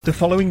The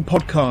following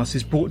podcast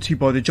is brought to you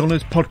by the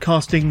Johners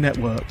Podcasting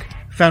Network,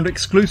 found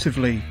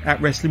exclusively at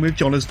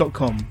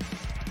WrestlingWithJohners.com.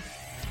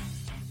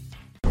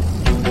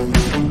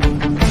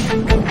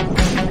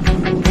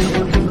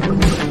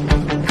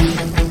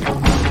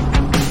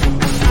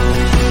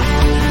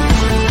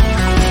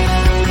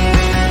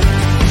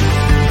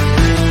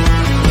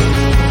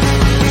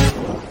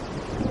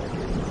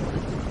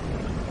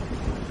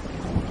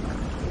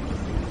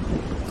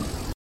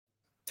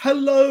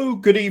 Hello,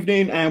 good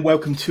evening, and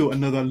welcome to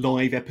another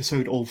live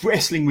episode of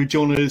Wrestling with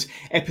Johners,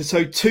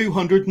 episode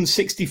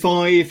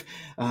 265.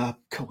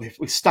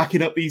 We're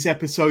stacking up these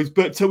episodes,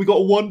 but we've got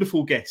a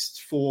wonderful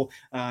guest for,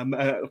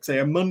 let's say,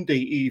 a Monday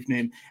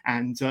evening,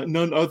 and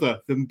none other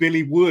than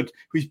Billy Wood,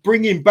 who's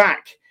bringing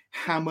back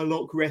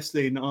Hammerlock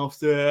Wrestling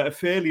after a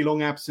fairly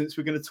long absence.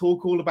 We're going to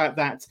talk all about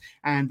that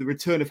and the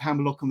return of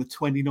Hammerlock on the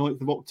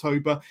 29th of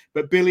October.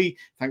 But Billy,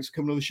 thanks for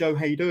coming on the show.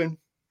 How you doing?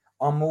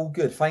 I'm all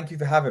good. Thank you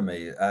for having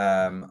me.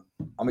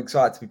 I'm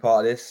excited to be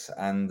part of this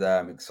and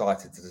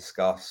excited to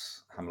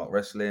discuss Hammerlock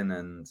Wrestling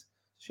and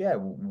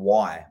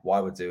why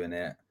we're doing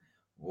it,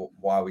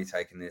 why are we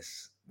taking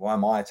this, why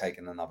am I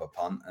taking another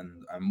punt,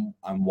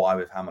 and why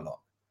with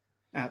Hammerlock.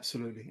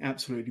 Absolutely.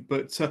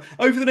 But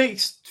over the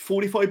next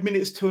 45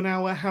 minutes to an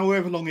hour,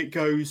 however long it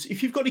goes,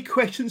 if you've got any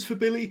questions for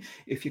Billy,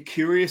 if you're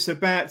curious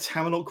about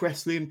Hammerlock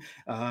Wrestling,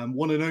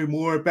 want to know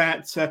more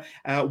about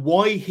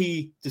why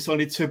he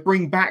decided to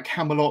bring back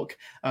Hammerlock,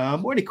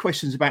 or any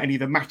questions about any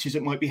of the matches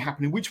that might be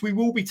happening, which we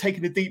will be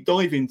taking a deep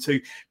dive into,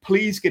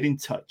 please get in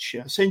touch.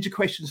 Send your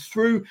questions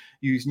through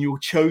using your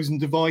chosen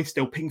device.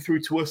 They'll ping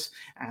through to us,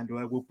 and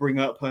we'll bring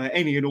up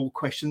any and all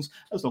questions,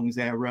 as long as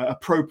they're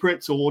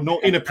appropriate or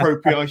not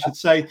inappropriate, I should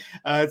say,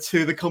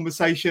 to the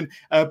conversation.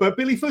 But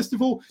Billy, first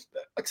of all,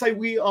 like I say,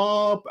 we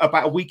are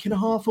about a week and a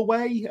half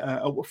away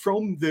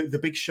from the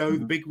big show,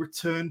 the big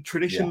return.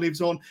 Tradition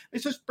lives on.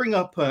 Let's just bring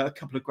up a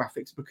couple of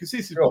graphics, because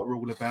this is what we're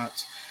all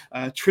about.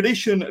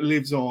 Tradition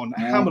lives on.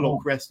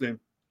 Hammerlock Wrestling.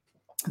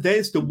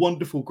 There's the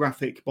wonderful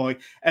graphic by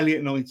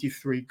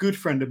Elliot93, good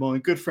friend of mine,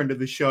 good friend of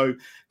the show,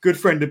 good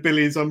friend of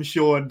Billy's, I'm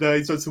sure, and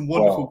he's done some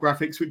wonderful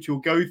graphics which we'll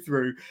go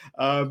through.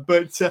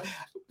 But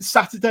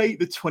Saturday,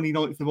 the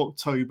 29th of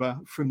October,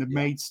 from the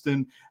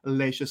Maidstone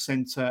Leisure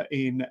Centre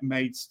in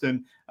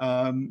Maidstone.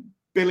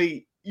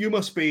 Billy, you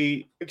must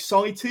be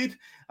excited,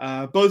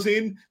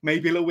 buzzing,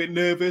 maybe a little bit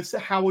nervous.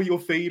 How are your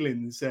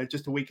feelings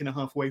just a week and a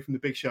half away from the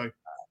big show?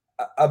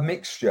 A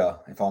mixture,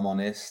 if I'm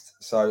honest.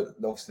 So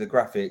obviously the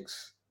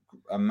graphics,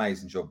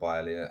 amazing job by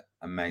Elliot,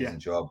 amazing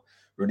job.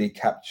 Really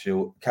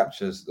captured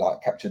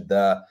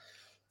the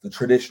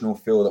traditional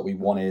feel that we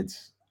wanted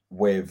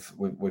with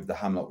the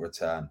Hammerlock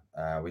return.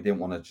 We didn't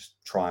want to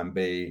just try and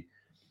be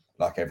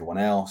like everyone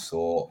else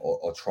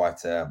or try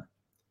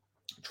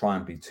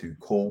and be too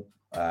cool.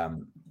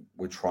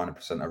 We're trying to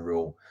present a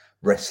real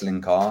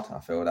wrestling card. I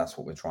feel that's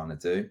what we're trying to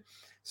do.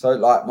 So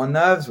like my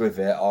nerves with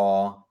it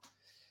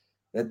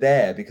they're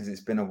there because it's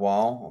been a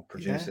while of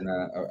producing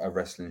a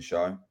wrestling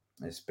show.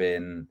 It's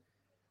been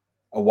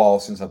a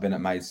while since I've been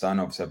at Maidstone.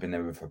 Obviously, I've been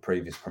there with a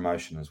previous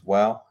promotion as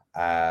well.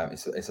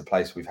 It's a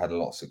place we've had a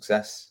lot of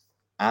success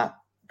at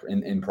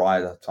in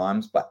prior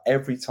times. But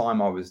every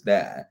time I was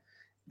there,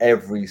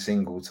 every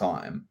single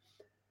time,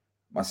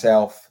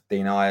 myself,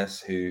 Dean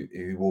Ayers, who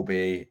will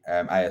be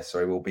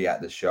will be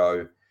at the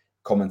show,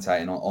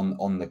 commentating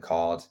on the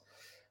card,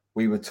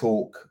 we would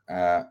talk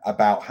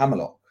about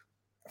Hammerlock.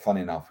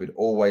 Funny enough, we'd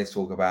always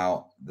talk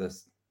about the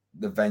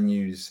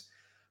venue's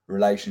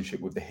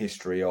relationship with the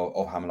history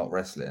of Hammerlock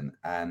Wrestling,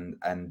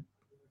 and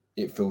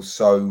it feels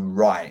so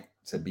right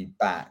to be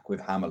back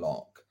with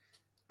Hammerlock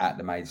at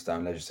the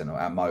Maidstone Leisure Centre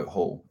at Moat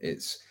Hall.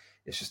 It's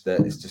just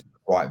the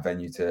right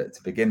venue to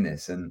begin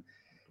this, and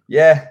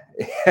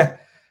the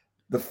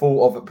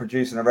thought of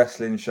producing a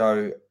wrestling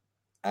show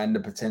and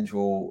the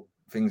potential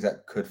things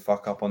that could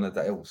fuck up on the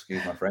day. Oh,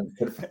 excuse my friend.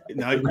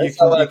 No,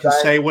 you can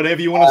say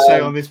whatever you want to say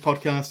on this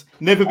podcast.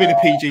 Never been a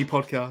PG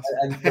podcast.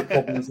 And the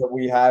problems that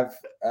we have,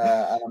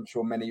 and I'm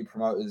sure many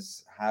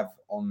promoters have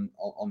on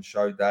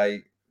show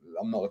day.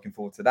 I'm not looking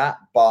forward to that.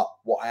 But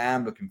what I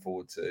am looking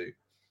forward to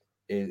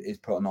is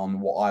putting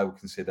on what I would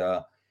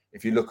consider,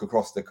 if you look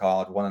across the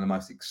card, one of the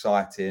most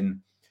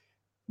exciting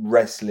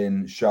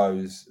wrestling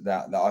shows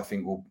that I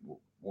think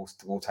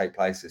will take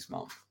place this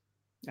month.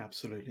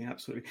 Absolutely.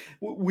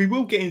 We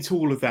will get into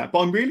all of that, but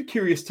I'm really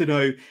curious to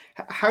know,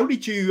 how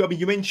did you,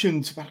 you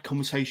mentioned about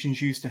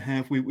conversations you used to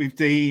have with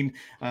Dean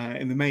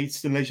in the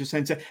Maidstone Leisure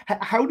Centre.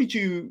 How did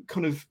you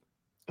kind of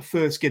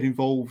first get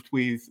involved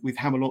with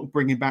Hammerlock,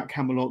 bringing back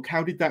Hammerlock?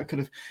 How did that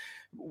kind of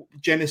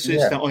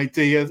genesis, that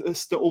idea,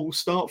 all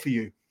start for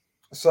you?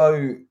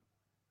 So,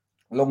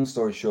 long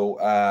story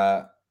short,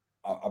 I've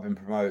been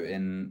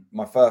promoting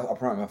I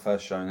promoted my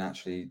first show, and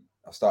actually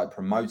I started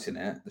promoting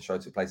it. The show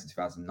took place in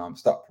 2009. I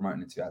started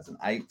promoting in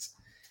 2008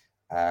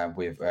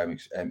 with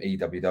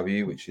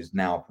EWW, which is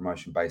now a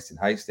promotion based in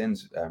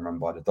Hastings, run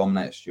by the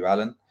Dominator, Stu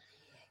Allen.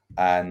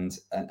 And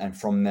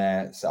from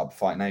there, set up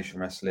Fight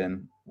Nation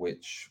Wrestling,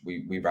 which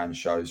we ran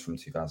shows from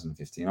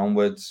 2015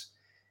 onwards.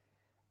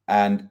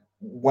 And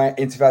when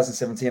in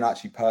 2017, I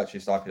actually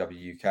purchased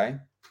IPW UK.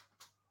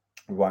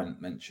 We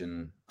won't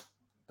mention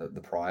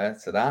the prior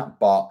to that,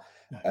 but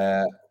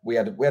we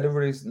had a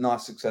really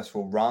nice,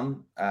 successful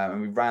run,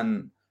 and we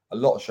ran a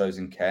lot of shows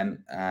in Kent,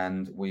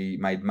 and we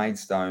made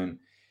Maidstone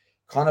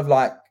kind of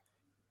like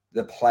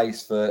the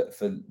place for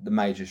the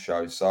major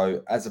shows.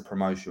 So as a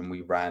promotion,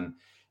 we ran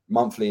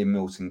monthly in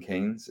Milton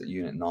Keynes at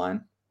Unit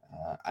 9,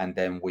 and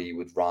then we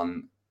would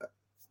run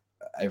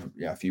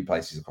a few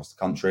places across the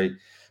country.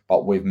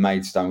 But with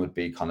Maidstone would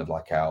be kind of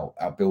like our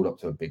build up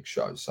to a big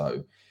show.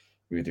 So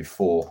we would do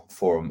four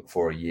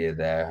a year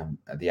there.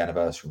 The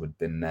anniversary would have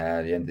been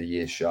there, the end of the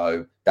year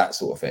show, that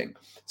sort of thing.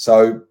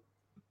 So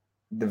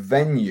the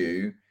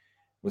venue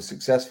was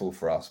successful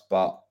for us,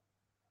 but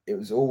it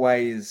was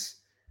always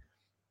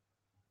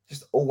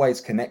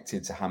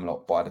connected to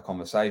Hamlock by the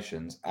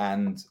conversations.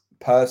 And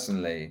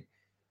personally,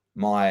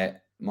 my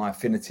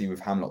affinity with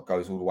Hamlock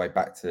goes all the way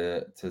back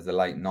to the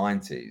late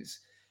 90s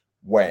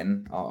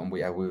when, and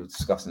we were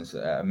discussing this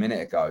a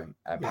minute ago,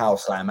 Power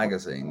Slam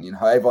magazine. You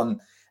know, everyone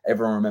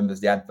remembers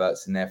the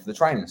adverts in there for the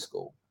training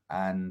school.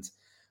 And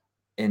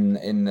in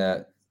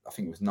the, I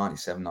think it was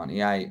 97,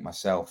 98,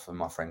 myself and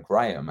my friend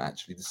Graham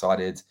actually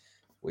decided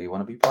we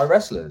want to be pro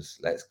wrestlers.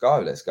 Let's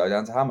go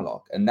down to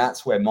Hamlock. And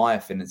that's where my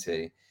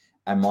affinity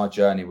and my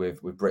journey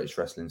with British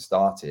wrestling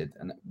started,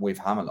 and with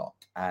Hammerlock.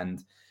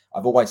 And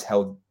I've always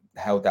held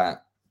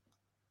that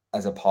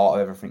as a part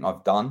of everything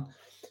I've done.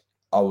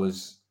 I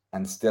was,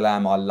 and still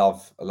am, I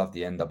love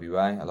the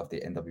NWA. I love the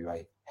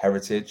NWA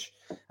heritage,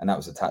 and that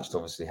was attached to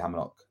obviously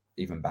Hammerlock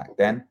even back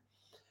then.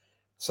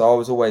 So I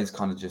was always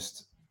kind of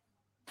just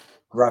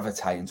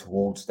gravitating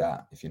towards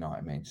that, if you know what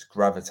I mean, just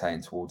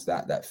gravitating towards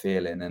that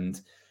feeling.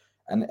 And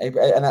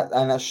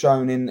that's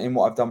shown in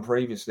what I've done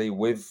previously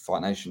with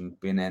Fight Nation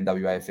being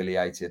NWA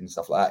affiliated and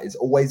stuff like that. It's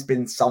always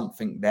been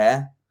something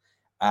there.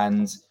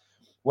 And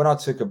when I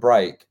took a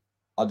break,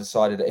 I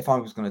decided that if I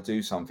was going to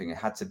do something, it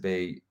had to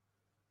be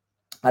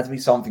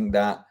something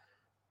that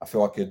I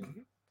feel I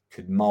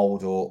could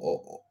mold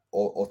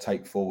or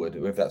take forward.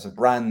 Whether that's a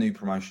brand new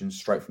promotion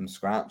straight from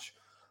scratch,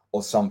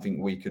 or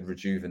something we could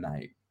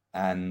rejuvenate.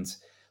 And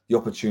the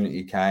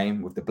opportunity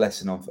came with the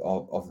blessing of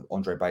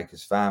Andre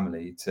Baker's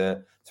family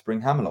to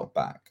bring Hammerlock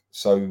back.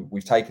 So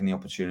we've taken the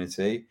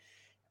opportunity,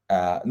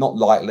 not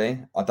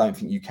lightly. I don't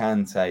think you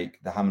can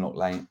take the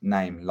Hammerlock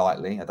name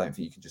lightly. I don't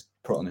think you can just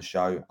put on a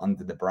show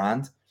under the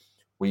brand.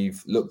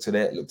 We've looked at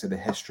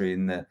the history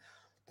and the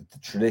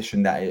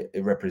tradition that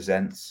it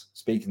represents,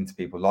 speaking to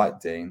people like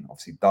Dean.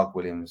 Obviously, Doug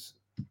Williams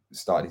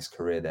started his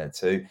career there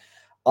too.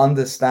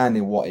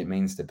 Understanding what it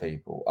means to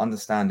people,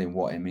 understanding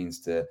what it means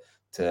to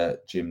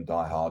Jim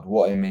Diehard,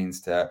 what it means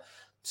to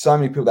so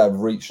many people that have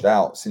reached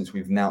out since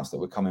we've announced that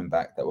we're coming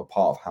back, that were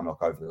part of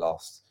Hamlock over the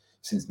last,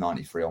 since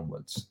 93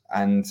 onwards.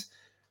 And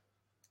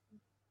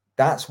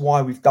that's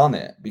why we've done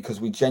it,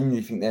 because we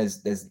genuinely think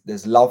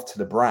there's love to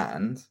the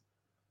brand,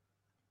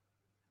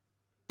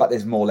 but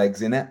there's more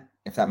legs in it,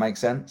 if that makes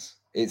sense.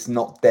 It's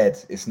not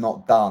dead. It's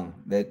not done.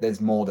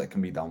 There's more that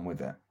can be done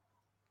with it.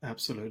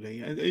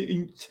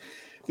 Absolutely.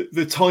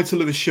 The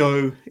title of the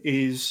show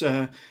is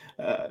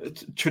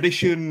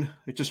Tradition.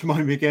 Just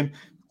remind me again.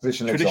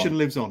 Tradition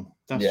lives on.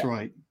 That's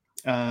right.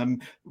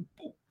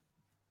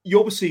 You're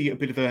obviously a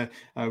bit of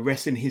a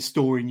wrestling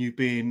historian. You've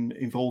been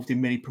involved in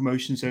many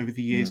promotions over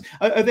the years.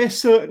 Are there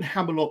certain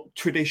Hammerlock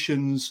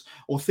traditions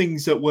or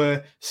things that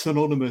were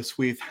synonymous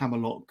with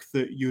Hammerlock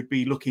that you'd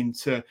be looking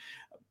to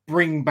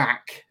bring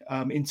back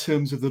in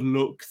terms of the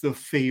look, the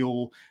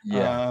feel,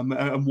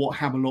 and what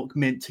Hammerlock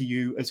meant to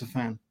you as a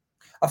fan?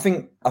 I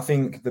think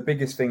the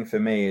biggest thing for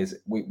me is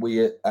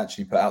we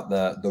actually put out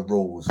the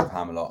rules of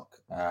Hammerlock,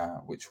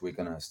 which we're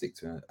going to stick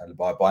to and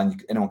abide by.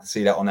 And anyone can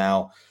see that on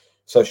our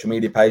social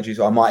media pages.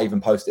 I might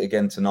even post it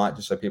again tonight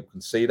just so people can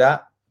see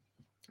that.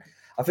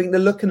 I think the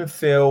look and the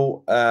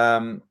feel,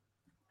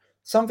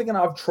 something that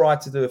I've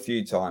tried to do a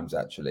few times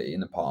actually in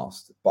the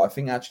past, but I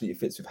think actually it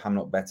fits with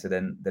Hammerlock better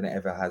than it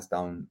ever has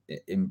done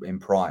in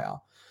prior.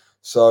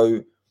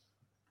 So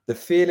the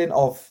feeling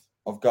of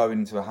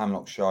going to a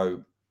Hammerlock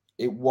show,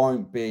 it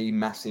won't be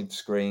massive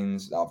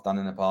screens that I've done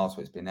in the past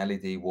where it's been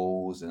LED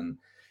walls and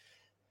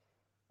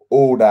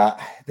all that.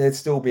 There'd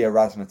still be a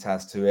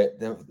razzmatazz to it.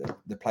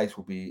 The place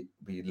will be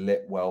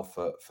lit well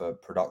for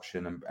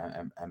production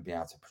and be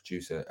able to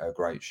produce a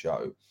great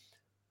show.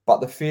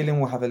 But the feeling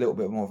will have a little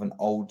bit more of an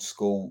old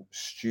school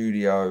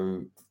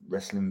studio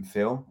wrestling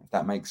feel, if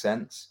that makes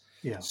sense.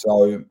 Yeah.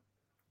 So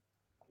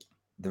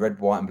the red,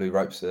 white, and blue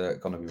ropes are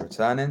going to be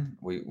returning.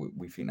 We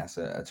think that's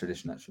a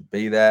tradition that should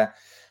be there.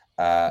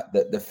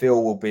 The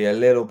feel will be a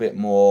little bit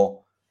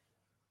more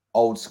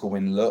old school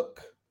in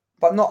look,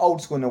 but not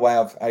old school in the way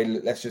of, hey,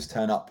 let's just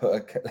turn up,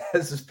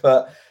 let's just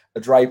put a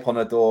drape on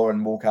a door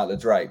and walk out the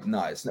drape.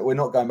 No, we're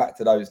not going back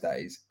to those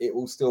days. It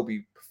will still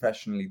be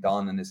professionally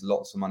done, and there's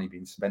lots of money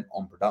being spent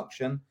on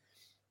production,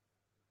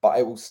 but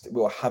it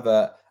will have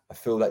a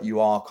feel that you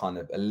are kind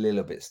of a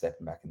little bit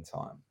stepping back in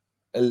time,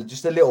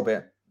 just a little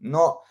bit,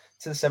 not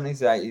to the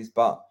 70s, 80s,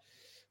 but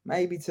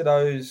maybe to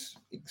those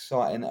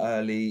exciting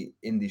early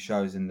indie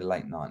shows in the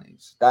late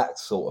 90s. That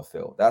sort of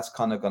feel. That's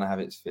kind of going to have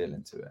its feel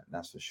into it.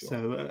 That's for sure.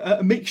 So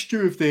a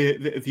mixture of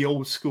the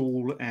old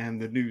school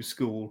and the new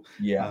school.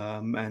 Yeah.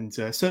 And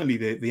certainly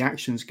the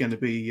action's going to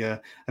be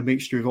a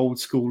mixture of old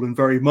school and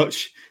very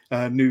much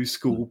new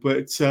school.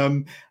 But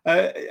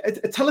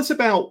tell us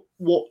about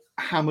what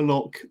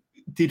Hammerlock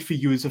did for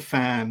you as a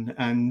fan,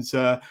 and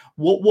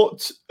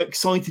what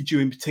excited you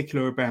in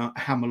particular about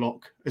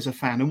Hammerlock as a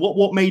fan, and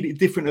what made it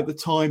different at the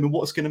time, and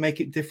what's going to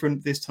make it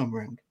different this time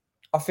around?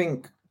 I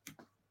think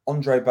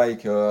Andre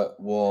Baker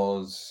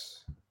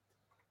was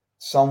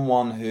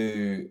someone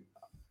who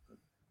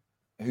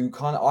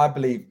kind of, I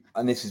believe,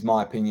 and this is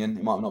my opinion,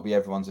 it might not be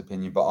everyone's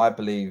opinion, but I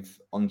believe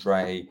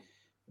Andre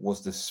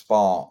was the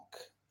spark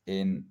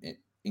in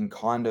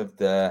kind of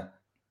the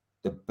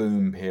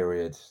boom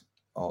period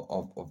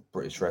of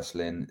British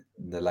wrestling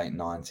in the late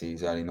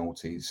 90s, early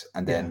noughties,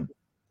 and then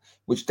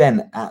which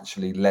then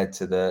actually led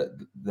to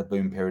the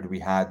boom period we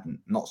had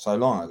not so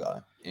long ago,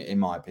 in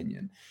my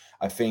opinion.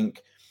 I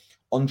think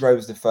Andre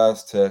was the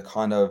first to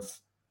kind of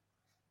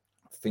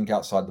think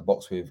outside the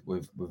box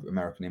with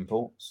American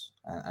imports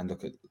and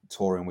look at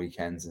touring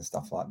weekends and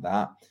stuff like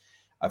that.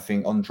 I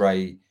think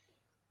Andre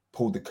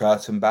pulled the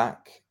curtain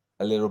back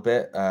a little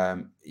bit.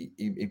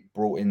 He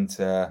brought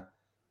into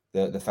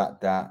the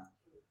fact that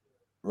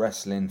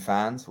wrestling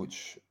fans,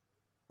 which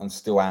I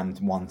still am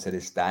one to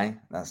this day,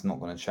 that's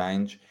not going to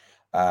change,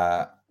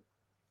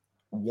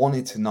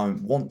 want to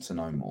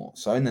know more.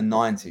 So in the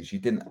 90s,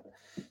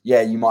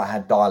 you might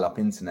have dial-up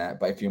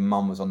internet, but if your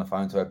mum was on the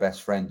phone to her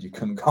best friend, you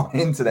couldn't go on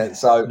internet.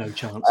 So no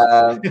chance.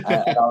 And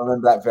I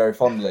remember that very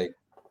fondly.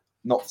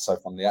 Not so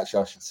fondly,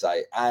 actually, I should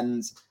say.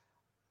 And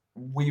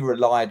we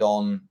relied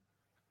on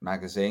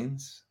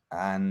magazines,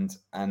 and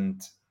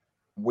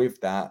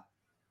with that,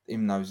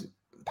 even though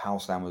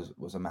Power Slam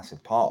was a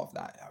massive part of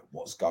that.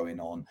 What's going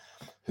on?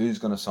 Who's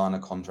going to sign a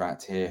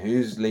contract here?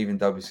 Who's leaving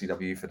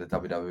WCW for the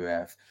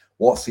WWF?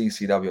 What's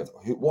ECW?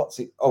 What's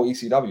it? Oh,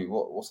 ECW.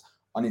 What's?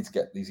 I need to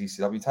get these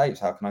ECW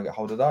tapes. How can I get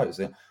hold of those?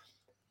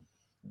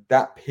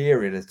 That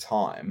period of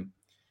time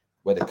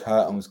where the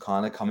curtain was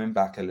kind of coming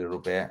back a little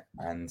bit,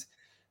 and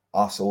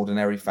us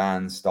ordinary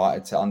fans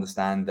started to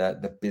understand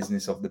the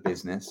business of the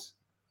business.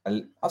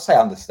 I'll say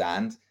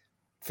understand.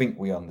 Think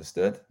we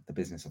understood the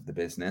business of the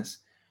business.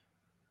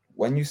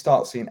 When you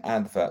start seeing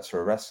adverts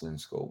for a wrestling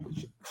school,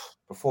 which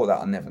before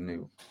that I never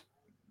knew,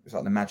 it was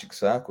like the magic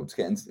circle to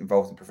get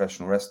involved in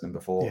professional wrestling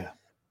before,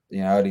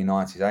 early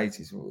 90s,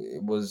 80s.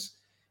 It was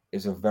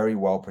a very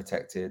well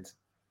protected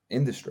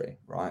industry,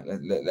 right?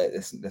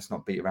 Let's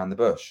not beat around the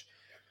bush.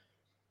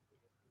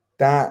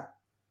 That,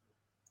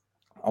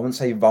 I wouldn't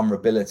say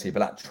vulnerability,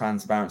 but that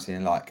transparency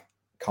and like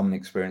come and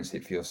experience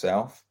it for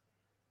yourself.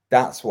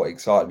 That's what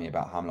excited me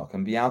about Hammerlock,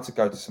 and be able to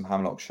go to some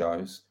Hammerlock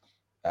shows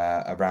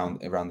around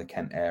the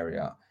Kent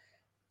area,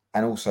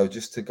 and also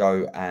just to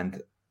go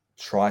and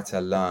try to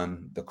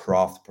learn the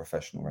craft of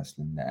professional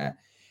wrestling there,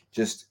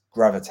 just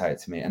gravitated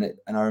to me. And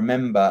I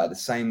remember at the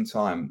same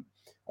time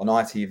on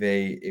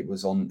ITV, it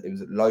was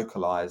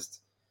localized,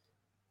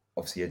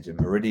 obviously Edge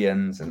of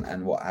Meridians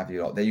and what have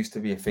you. Like, there used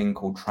to be a thing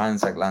called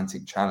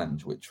Transatlantic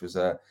Challenge, which was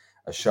a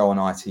show on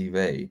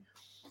ITV,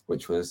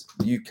 which was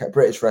UK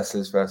British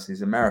wrestlers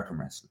versus American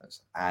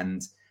wrestlers,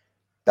 and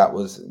that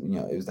was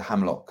it was the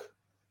Hammerlock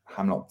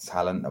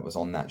talent that was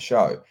on that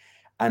show.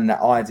 And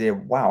that idea,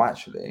 wow,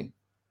 actually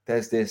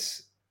there's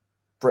this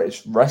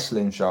British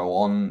wrestling show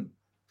on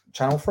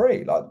Channel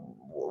 3,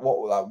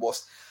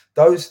 what's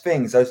those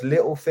things, those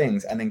little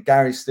things. And then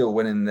Gary Steele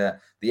winning the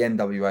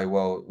NWA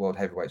World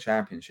Heavyweight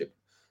Championship.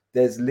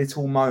 There's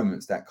little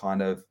moments that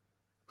kind of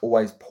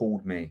always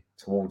pulled me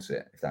towards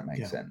it, if that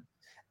makes sense,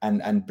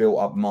 and built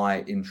up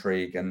my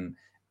intrigue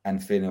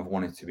and feeling of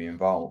wanting to be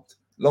involved.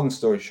 Long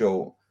story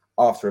short,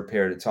 after a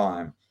period of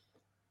time,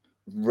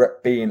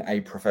 being a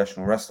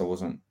professional wrestler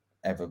wasn't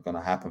ever going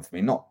to happen for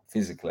me, not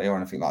physically or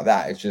anything like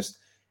that. It's just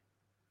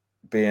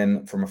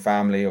being from a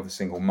family of a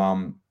single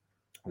mum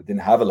who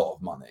didn't have a lot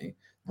of money,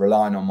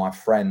 relying on my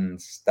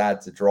friend's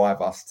dad to drive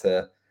us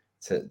to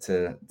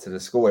the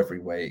school every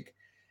week,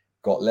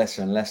 got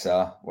lesser and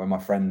lesser when my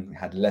friend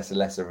had less and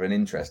less of an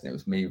interest, and it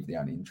was me with the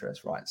only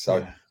interest, right?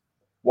 So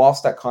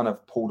whilst that kind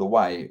of pulled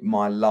away,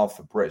 my love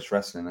for British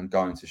wrestling and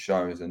going to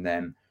shows and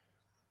then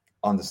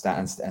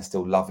understand and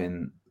still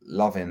loving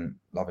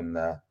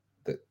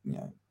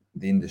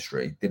the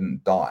industry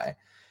didn't die.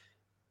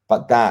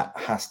 But that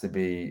has to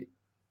be,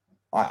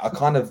 I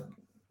kind of,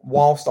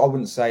 whilst I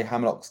wouldn't say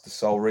Hammerlock's the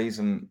sole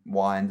reason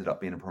why I ended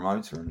up being a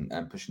promoter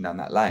and pushing down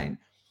that lane,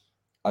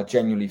 I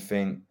genuinely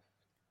think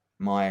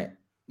my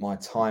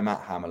time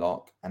at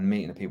Hammerlock and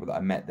meeting the people that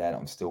I met there that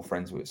I'm still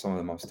friends with, some of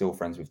them I'm still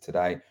friends with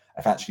today,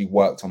 I've actually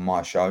worked on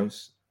my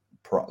shows,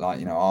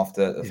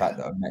 after the fact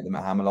that I've met them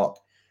at Hammerlock,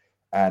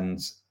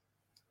 and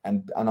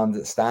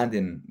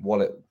understanding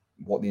what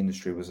the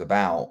industry was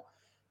about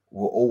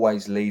will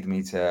always lead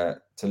me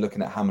to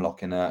looking at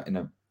Hammerlock in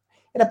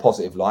a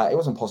positive light. It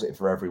wasn't positive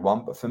for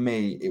everyone, but for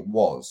me, it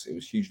was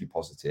hugely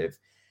positive.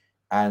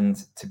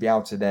 And to be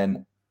able to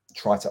then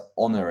try to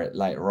honor it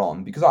later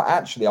on, because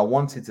I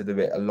wanted to do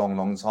it a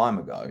long time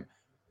ago.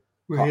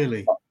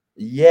 Really?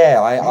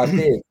 Yeah, I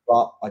did,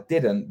 but I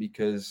didn't,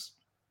 because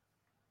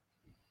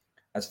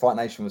as Fight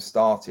Nation was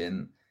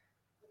starting,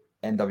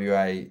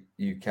 NWA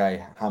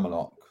UK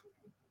Hammerlock,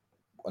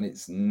 on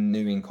its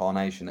new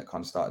incarnation that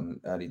kind of started in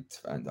early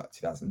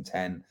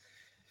 2010,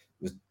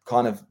 was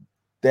kind of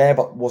there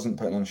but wasn't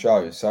putting on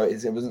shows. So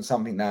it wasn't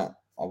something that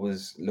I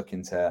was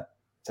looking to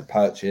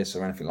purchase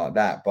or anything like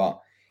that. But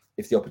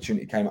if the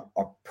opportunity came up,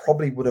 I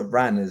probably would have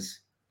ran as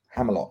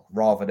Hammerlock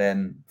rather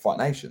than Fight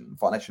Nation.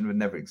 Fight Nation would have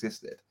never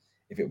existed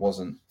if it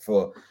wasn't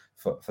for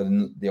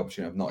the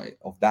opportunity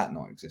of that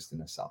not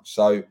existing as such.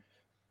 So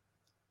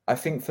I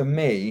think for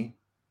me,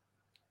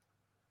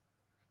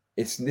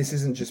 this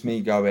isn't just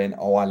me going,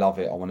 oh, I love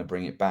it, I want to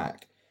bring it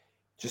back.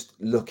 Just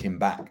looking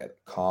back at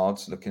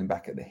cards, looking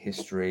back at the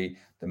history,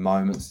 the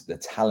moments, the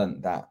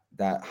talent that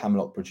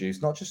Hammerlock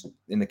produced, not just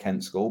in the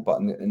Kent school,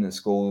 but in the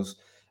schools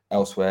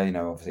elsewhere. You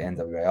know, obviously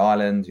NWA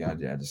Ireland,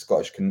 the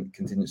Scottish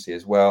contingency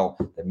as well,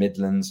 the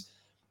Midlands.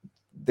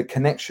 The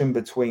connection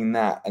between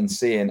that and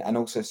seeing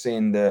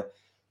the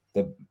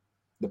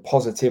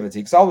positivity,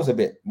 because I was a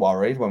bit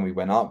worried when we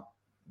went up.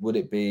 Would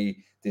it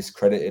be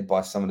discredited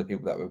by some of the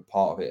people that were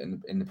part of it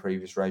in the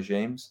previous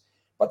regimes?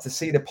 But to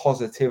see the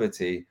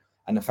positivity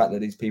and the fact that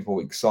these people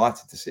were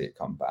excited to see it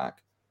come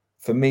back,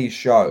 for me,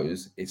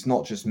 shows it's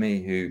not just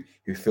me who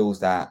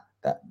feels that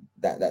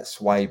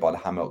sway by the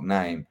Hammerlock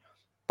name,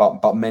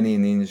 but many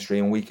in the industry,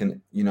 and we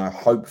can,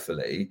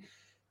 hopefully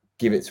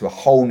give it to a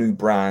whole new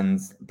brand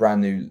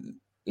new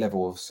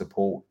level of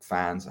support,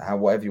 fans,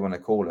 whatever you want to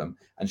call them,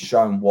 and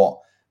show them what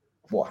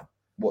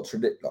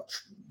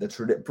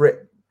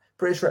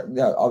British,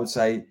 I would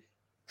say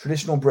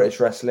traditional British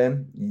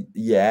wrestling,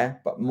 yeah,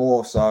 but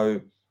more so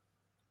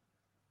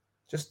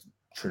just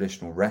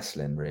traditional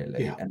wrestling,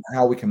 really, and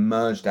how we can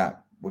merge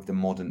that with the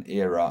modern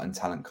era and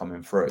talent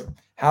coming through.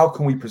 How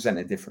can we present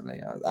it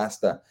differently? That's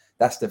the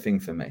thing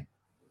for me.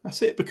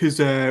 That's it,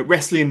 because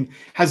wrestling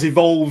has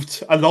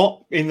evolved a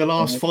lot in the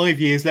last 5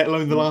 years, let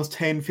alone the last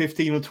 10,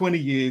 15 or 20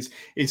 years.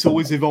 It's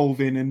always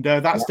evolving, and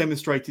that's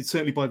demonstrated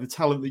certainly by the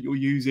talent that you're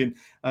using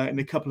in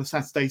a couple of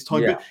Saturdays'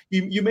 time. But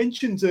you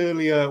mentioned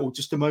earlier, or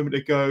just a moment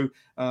ago,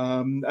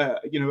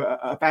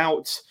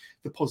 about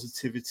the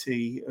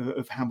positivity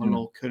of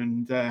Hammerlock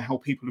and how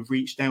people have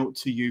reached out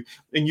to you.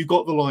 And you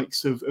got the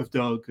likes of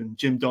Doug and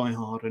Jim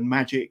Diehard and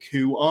Magic,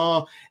 who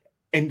are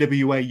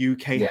NWA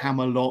UK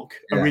Hammerlock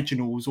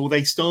originals, or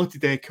they started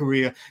their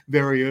career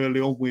very early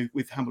on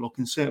with Hammerlock.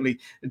 And certainly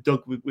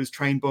Doug was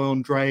trained by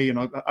Andre,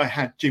 and I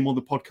had Jim on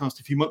the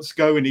podcast a few months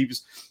ago, and he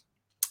was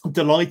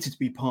delighted to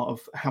be part of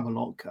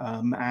Hammerlock,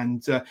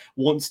 and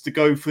wants to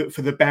go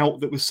for the bout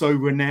that was so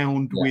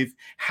renowned with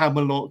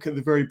Hammerlock at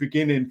the very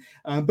beginning.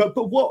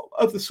 But what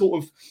other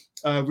sort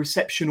of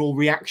reception or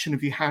reaction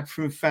have you had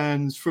from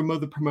fans, from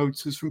other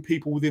promoters, from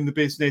people within the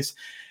business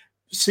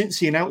since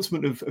the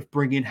announcement of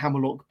bringing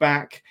Hammerlock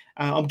back?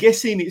 I'm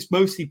guessing it's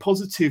mostly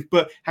positive,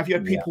 but have you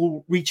had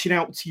people reaching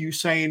out to you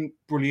saying,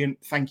 brilliant,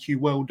 thank you,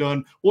 well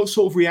done? What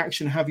sort of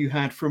reaction have you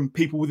had from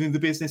people within the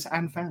business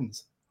and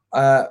fans?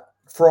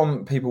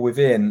 From people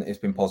within, it's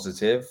been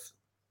positive.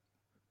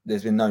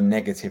 There's been no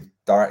negative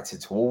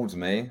directed towards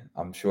me.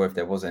 I'm sure if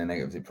there was any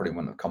negative, it probably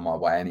wouldn't have come my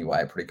way anyway.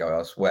 It'd probably go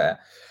elsewhere.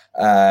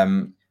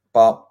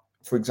 But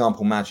for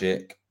example,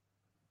 Magic,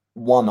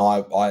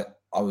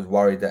 I was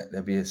worried that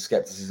there'd be a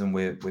skepticism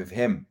with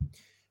him,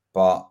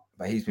 but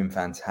he's been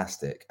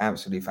fantastic,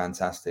 absolutely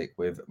fantastic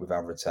with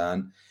our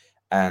return.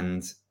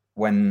 And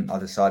when I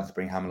decided to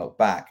bring Hammerlock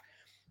back,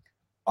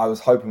 I was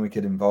hoping we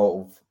could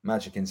involve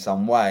Magic in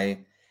some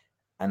way,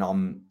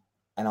 and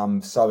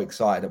I'm so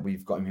excited that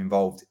we've got him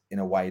involved in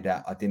a way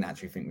that I didn't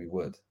actually think we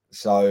would.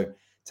 So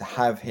to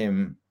have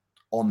him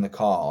on the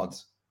card,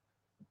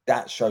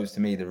 that shows to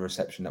me the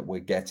reception that we're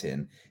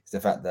getting. Is the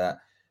fact that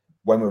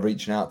when we're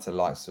reaching out to the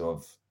likes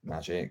of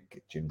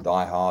Magic, Jim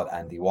Diehard,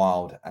 Andy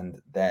Wild, and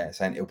they're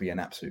saying it'll be an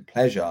absolute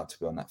pleasure to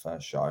be on that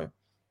first show.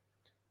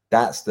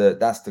 That's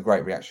the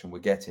great reaction we're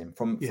getting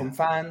from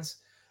fans.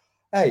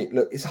 Hey,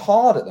 look, it's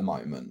hard at the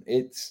moment.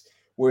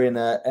 We're in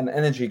an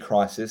energy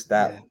crisis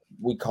that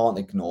we can't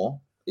ignore.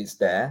 It's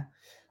there.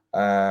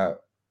 The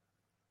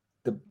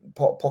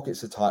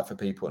pockets are tight for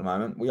people at the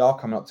moment. We are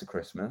coming up to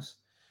Christmas.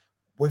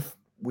 We're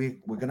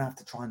going to have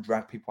to try and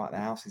drag people out of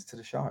their houses to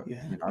the show.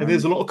 Yeah. And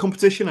there's a lot of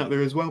competition out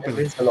there as well, Billy.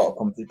 There's a lot of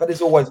competition, but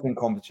there's always been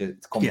competition.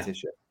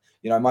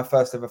 My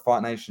first ever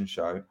Fight Nation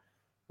show,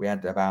 we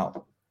had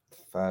about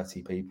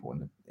 30 people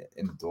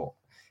in the door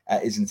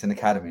at Islington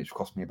Academy, which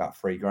cost me about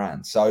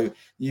 $3,000. So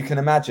you can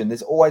imagine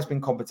there's always been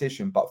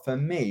competition. But for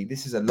me,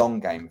 this is a long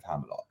game with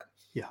Hammerlock.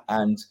 Yeah.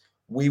 And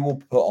we will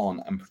put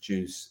on and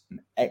produce an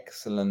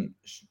excellent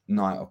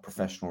night of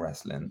professional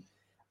wrestling.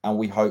 And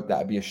we hope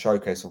that'll be a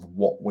showcase of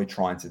what we're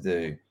trying to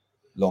do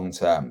long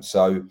term.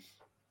 So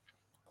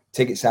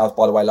ticket sales,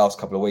 by the way, last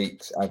couple of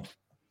weeks have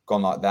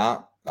gone like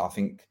that. I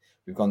think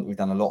we've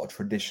done a lot of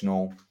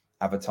traditional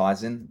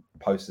advertising,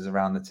 posters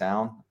around the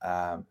town,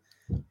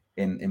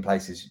 in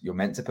places you're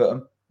meant to put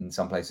them, in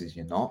some places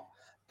you're not.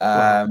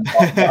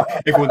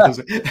 Everyone does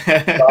it.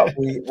 But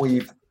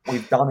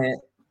we've done it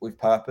with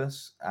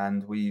purpose,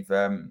 and we've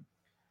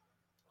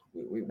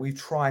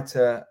tried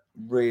to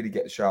really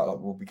get the show out. Like,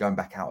 we'll be going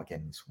back out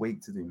again this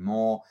week to do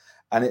more,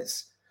 and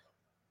it's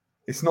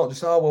not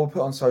just, oh, well, we'll put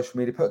it on social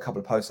media, put a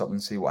couple of posts up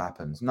and see what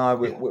happens. No,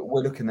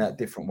 we're looking at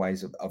different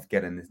ways of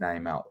getting this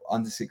name out.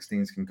 Under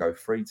 16s can go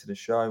free to the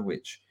show,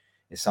 which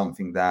is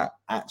something that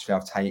actually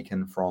I've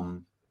taken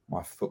from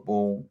my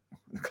football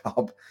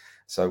club.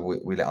 So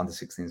we let under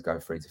 16s go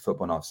free to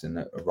football, and I've seen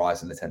a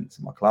rise in attendance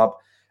in my club.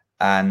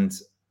 And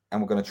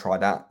we're going to try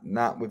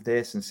that with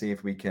this and see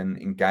if we can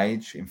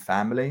engage in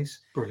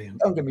families. Brilliant.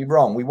 Don't get me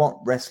wrong. We want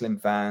wrestling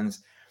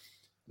fans,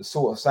 the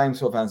same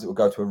sort of fans that will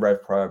go to a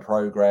Rev Pro,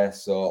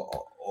 Progress, or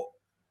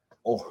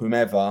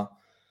whomever.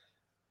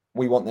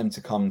 We want them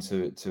to come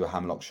to a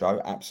Hammerlock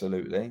show.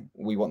 Absolutely.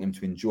 We want them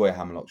to enjoy a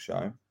Hammerlock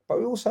show, but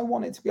we also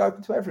want it to be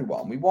open to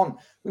everyone. We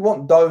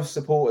want those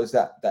supporters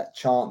that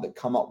chant, that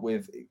come up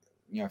with,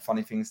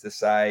 funny things to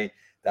say,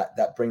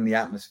 that bring the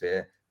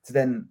atmosphere, to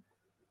then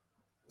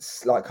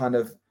like kind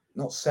of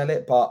not sell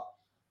it, but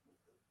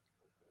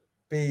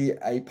be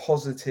a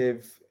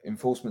positive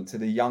enforcement to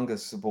the younger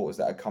supporters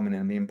that are coming in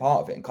and being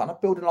part of it, and kind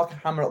of building like a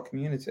Hammerlock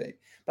community.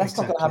 That's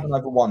not going to happen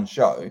over one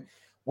show.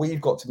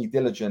 We've got to be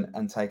diligent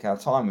and take our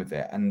time with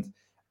it. And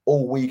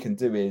all we can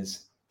do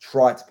is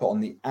try to put on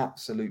the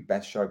absolute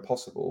best show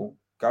possible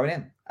going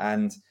in.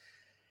 And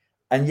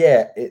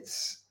yeah, it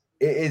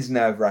is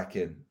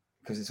nerve-wracking,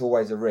 because it's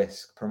always a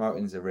risk.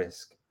 Promoting's a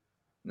risk.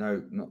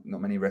 No,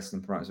 not many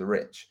wrestling promoters are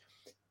rich.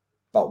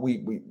 But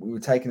we were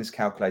taking this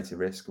calculated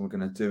risk, and we're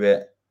going to do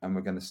it, and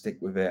we're going to stick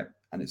with it.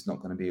 And it's not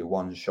going to be a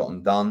one shot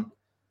and done.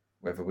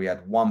 Whether we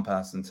had one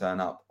person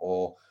turn up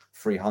or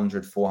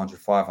 300, 400,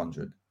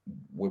 500,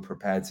 we're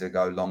prepared to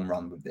go long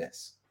run with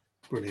this.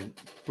 Brilliant.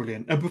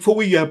 And before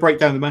we break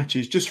down the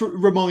matches, just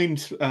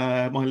remind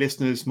my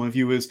listeners, my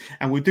viewers,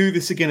 and we'll do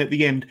this again at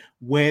the end,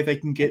 where they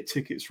can get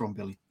tickets from,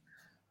 Billy.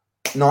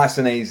 Nice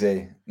and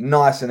easy.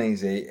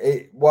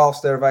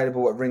 Whilst they're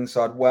available at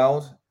Ringside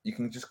World, you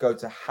can just go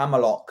to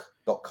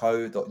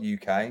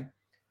hammerlock.co.uk,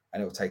 and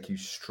it will take you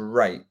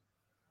straight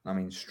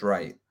to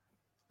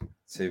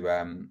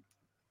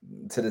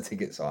the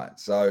ticket site.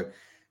 So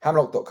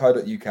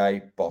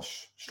hammerlock.co.uk,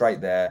 bosh,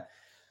 straight there.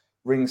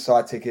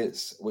 Ringside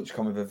tickets, which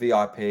come with a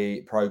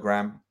VIP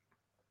program,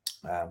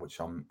 which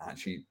I'm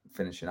actually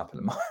finishing up at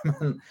the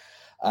moment.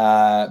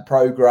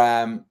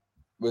 Program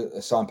with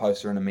a sign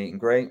poster and a meet and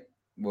greet.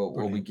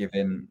 We'll be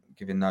giving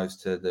those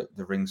to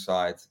the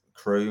Ringside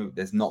crew.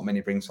 There's not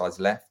many Ringsides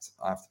left,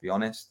 I have to be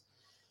honest.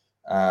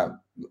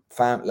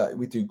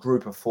 We do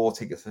group of 4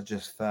 tickets for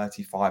just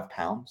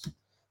 £35.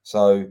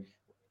 So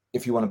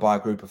if you want to buy a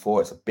group of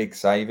 4, it's a big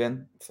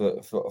saving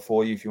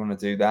for you if you want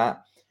to do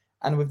that.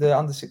 And with the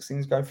under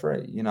 16s go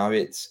free,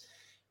 it's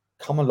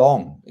come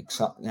along,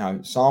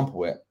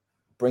 sample it,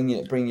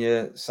 bring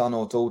your son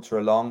or daughter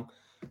along,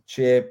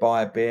 cheer,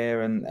 buy a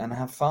beer, and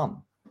have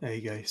fun. There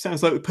you go.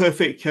 Sounds like the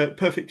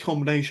perfect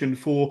combination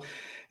for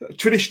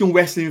traditional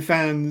wrestling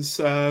fans,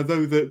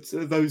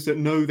 those that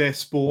know their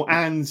sport,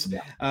 and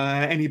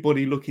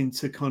anybody looking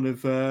to kind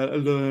of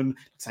learn.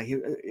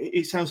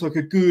 It sounds like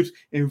a good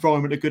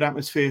environment, a good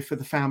atmosphere for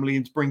the family,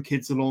 and to bring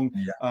kids along.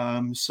 Like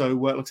I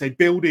say,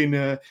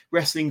 building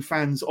wrestling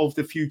fans of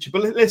the future.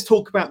 But let's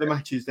talk about the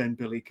matches then,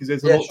 Billy, because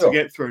there's a lot to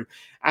get through.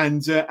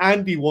 And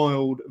Andy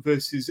Wild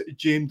versus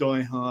Jim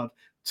Diehard.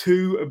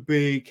 2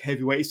 big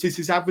heavyweights. This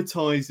is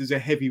advertised as a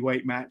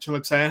heavyweight match. And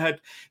like I say, I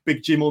had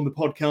Big Jim on the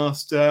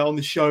podcast, on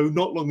the show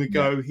not long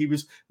ago. Yeah. He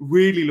was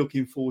really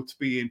looking forward to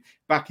being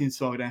back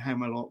inside a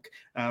Hammerlock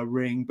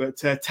ring. But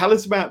tell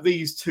us about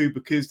these 2,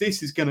 because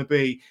this is going to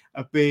be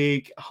a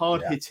big,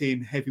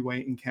 hard-hitting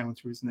heavyweight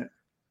encounter, isn't it?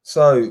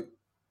 So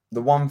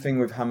the one thing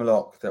with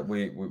Hammerlock that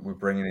we're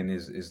bringing in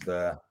is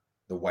the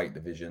weight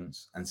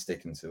divisions and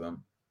sticking to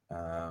them.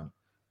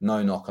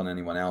 No knock on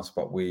anyone else,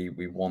 but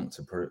we want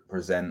to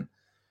present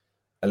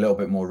a little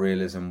bit more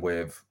realism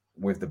with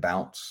the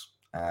bouts.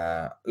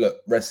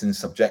 Look, wrestling's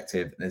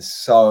subjective. There's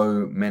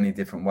so many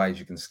different ways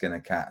you can skin a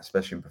cat,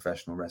 especially in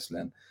professional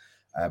wrestling.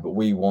 But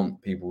we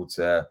want people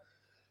to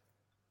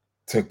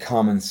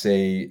come and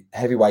see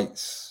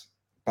heavyweights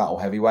battle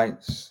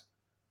heavyweights,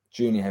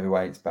 junior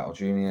heavyweights battle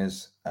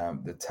juniors.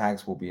 The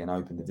tags will be an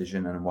open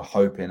division, and we're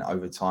hoping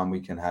over time we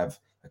can have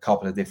a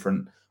couple of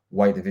different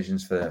weight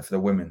divisions for the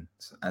women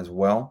as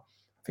well.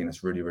 I think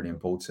that's really, really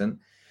important.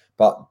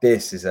 But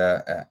this is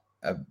a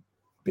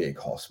big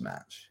hoss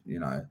match,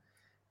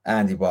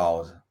 Andy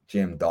Wild,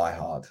 Jim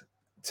Diehard,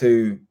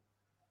 two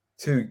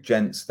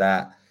gents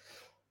that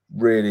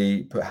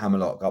really put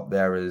Hammerlock up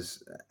there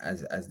as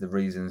the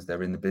reasons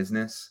they're in the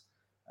business.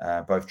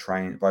 Both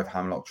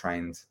Hammerlock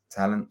trained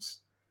talents.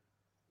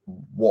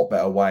 What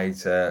better way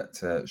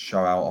to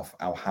show out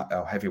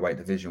our heavyweight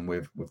division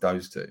with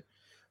those 2?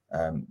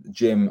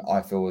 Jim,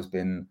 I feel, has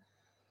been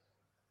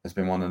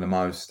one of the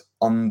most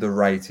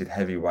underrated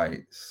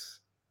heavyweights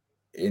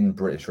in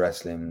British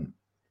wrestling,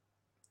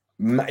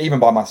 even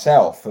by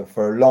myself,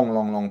 for a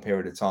long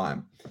period of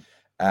time.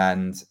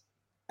 And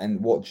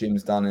and what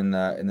Jim's done in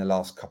the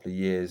last couple of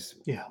years,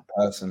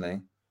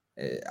 personally,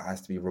 it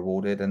has to be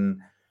rewarded.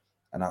 And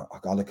I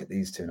look at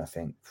these two and I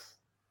think,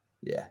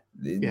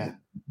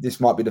 this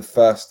might be the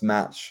first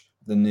match,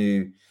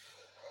 the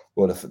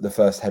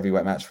first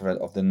heavyweight match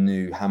of the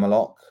new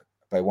Hammerlock.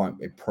 But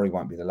it probably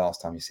won't be the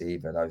last time you see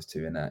either of those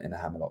two in a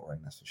Hammerlock ring,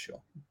 that's for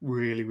sure.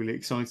 Really, really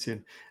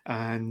exciting.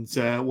 And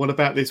what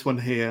about this one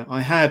here?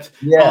 I had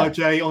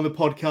RJ on the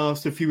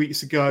podcast a few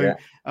weeks ago.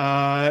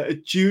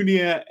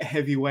 Junior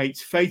heavyweight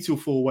fatal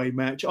four-way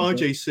match.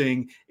 RJ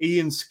Singh,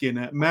 Ian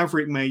Skinner,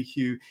 Maverick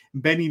Mayhew,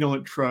 Benny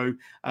Nitro.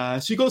 So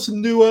you've got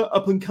some newer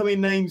up-and-coming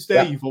names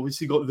there. You've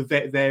obviously got the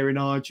vet there in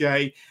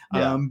RJ.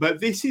 But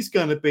this is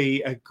going to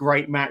be a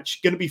great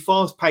match. Going to be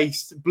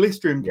fast-paced,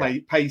 blistering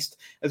paced,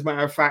 as a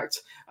matter of fact.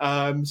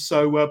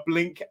 So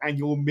blink and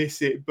you'll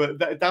miss it.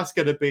 But that's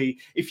going to be,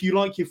 if you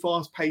like your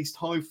fast-paced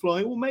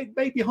high-flying, or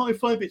maybe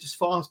high-flying, but just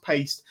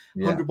fast-paced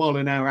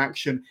 100-mile-an-hour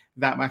action,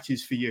 that match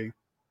is for you.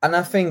 And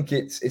I think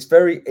it's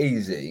very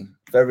easy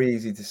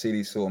to see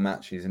these sort of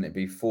matches, and it'd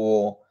be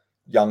four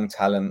young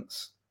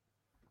talents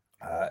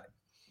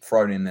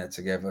thrown in there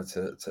together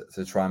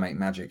to try and make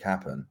magic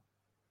happen.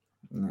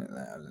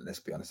 Let's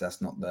be honest,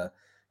 that's not the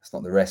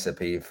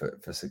recipe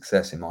for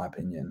success, in my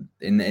opinion.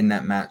 In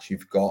that match,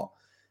 you've got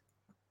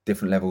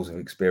different levels of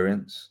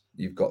experience.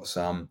 You've got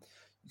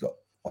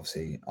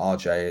obviously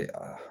RJ,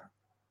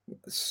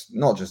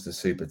 not just a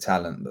super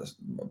talent,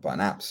 but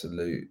an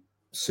absolute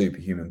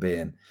superhuman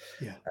being.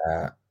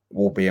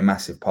 Will be a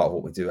massive part of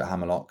what we do at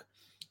Hammerlock,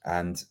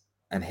 and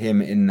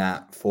him in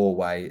that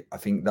four-way. I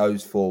think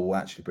those four will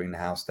actually bring the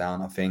house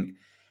down. I think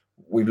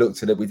we've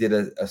looked at it. We did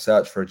a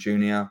search for a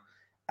junior,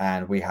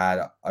 and we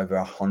had over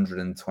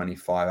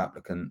 125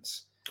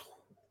 applicants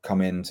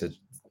come in to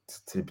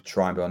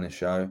try and be on this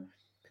show.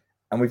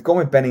 And we've gone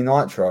with Benny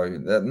Nitro.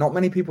 Not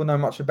many people know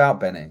much about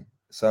Benny,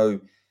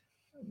 so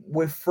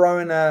we're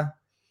throwing a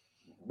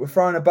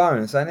bone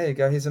and saying, "There you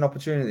go. Here's an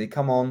opportunity.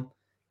 Come on,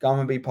 go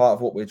and be part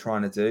of what we're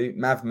trying to do."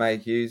 Mav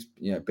Mayhew's,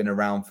 been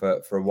around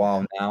for a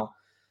while now.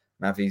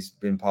 Mavi's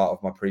been part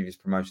of my previous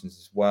promotions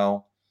as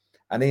well.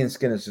 And Ian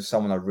Skinner's just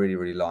someone I really,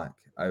 really like.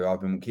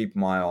 I've been keeping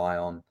my eye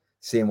on,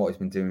 seeing what he's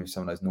been doing with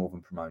some of those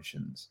northern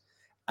promotions.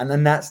 And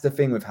then that's the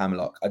thing with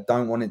Hammerlock. I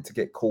don't want it to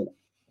get caught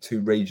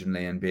too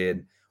regionally and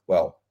being,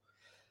 well,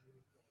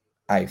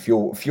 hey,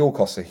 fuel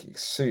costs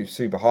are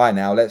super high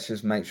now. Let's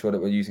just make sure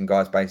that we're using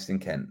guys based in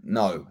Kent.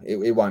 No,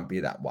 it won't be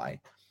that way.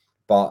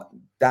 But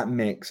that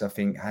mix, I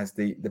think, has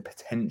the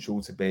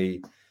potential to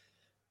be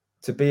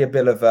a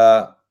bit of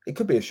a. It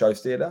could be a show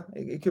stealer.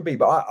 It could be,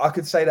 but I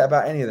could say that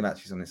about any of the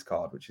matches on this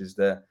card, which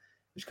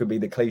could be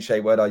the cliche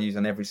word I use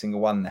on every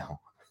single one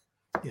now.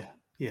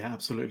 Yeah,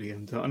 absolutely.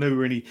 And I know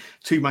we're only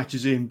 2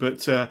 matches in,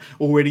 but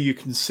already you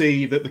can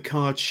see that the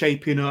card's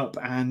shaping up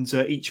and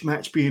each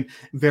match being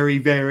very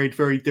varied,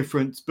 very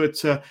different.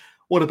 But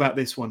what about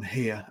this one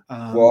here?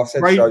 I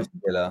said show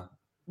stealer.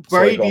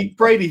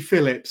 Brady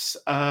Phillips,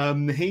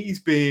 he's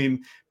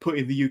been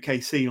putting the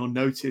UK scene on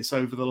notice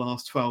over the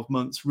last 12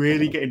 months,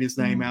 really getting his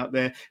name out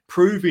there,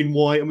 proving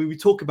why. I mean, we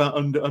talk about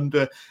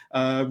under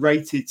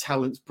rated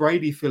talents.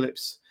 Brady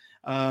Phillips,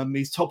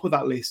 he's top of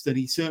that list, and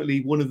he's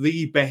certainly one of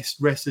the best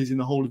wrestlers in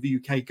the whole of the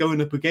UK, going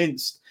up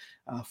against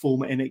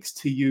former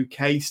NXT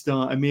UK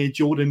star Amir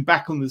Jordan,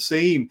 back on the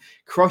scene,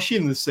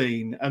 crushing the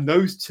scene. And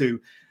those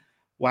two,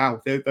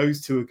 wow,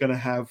 those two are going to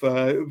have,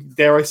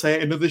 dare I say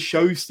it, another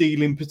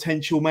show-stealing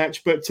potential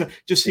match. But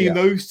just seeing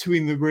those two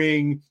in the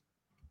ring,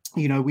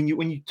 when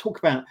you talk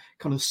about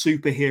kind of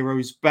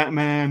superheroes,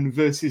 Batman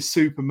versus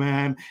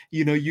Superman,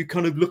 you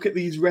kind of look at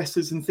these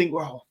wrestlers and think,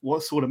 well,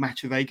 what sort of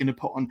match are they going to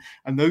put on?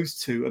 And those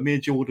two, Amir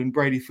Jordan,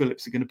 Brady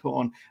Phillips, are going to put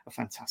on a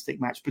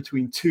fantastic match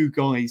between two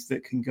guys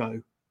that can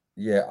go.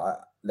 Yeah,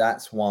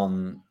 that's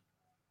one.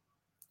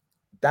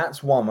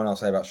 That's one when I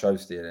say about show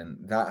stealing,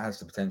 that has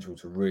the potential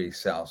to really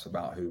set us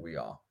about who we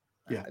are.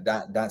 Yeah,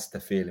 that's the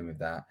feeling with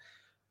that.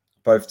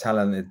 Both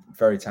talented,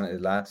 very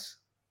talented lads.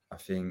 I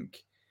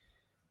think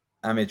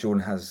Amir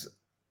Jordan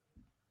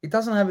he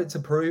doesn't have it to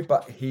prove,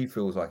 but he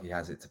feels like he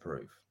has it to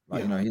prove.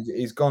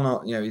 He's gone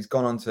on. He's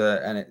gone on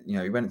to, and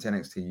he went to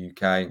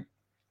NXT UK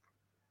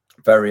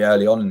very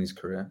early on in his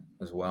career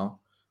as well.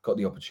 Got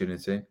the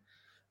opportunity.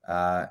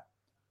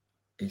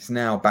 He's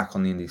now back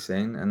on the indie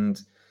scene,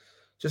 and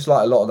just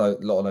like a lot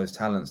of those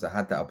talents that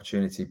had that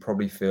opportunity,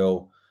 probably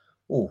feel,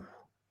 oh,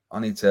 I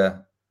need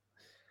to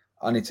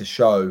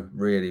show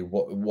really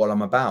what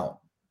I'm about.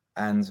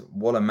 And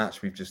what a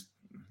match we've just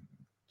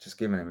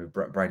given him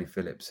with Brady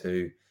Phillips,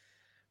 who,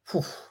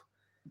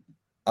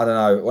 I don't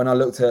know. When I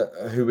looked at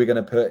who we're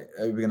going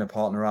to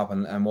partner up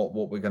and what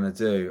we're going to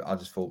do, I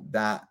just thought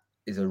that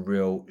is a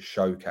real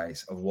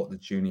showcase of what the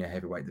junior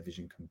heavyweight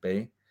division can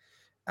be.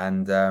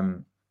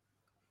 And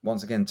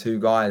once again, two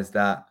guys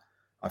that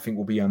I think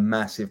will be a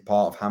massive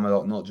part of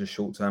Hammerlock, not just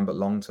short term, but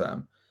long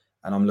term.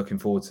 And I'm looking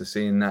forward to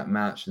seeing that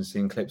match and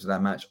seeing clips of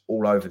that match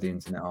all over the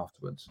internet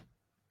afterwards.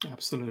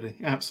 Absolutely,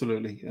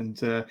 absolutely. And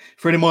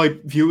for any of my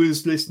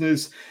viewers,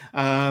 listeners,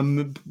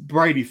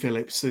 Brady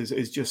Phillips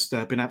has just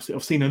been absolutely.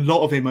 I've seen a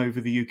lot of him over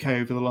the UK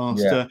over the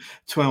last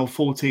 12,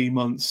 14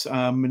 months.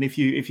 And if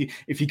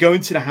you go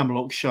into the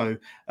Hammerlock show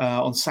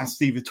on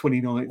Saturday the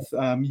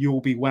 29th, you'll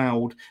be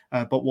wowed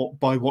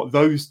by what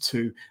those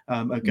two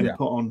are going to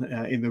put on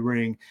in the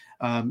ring.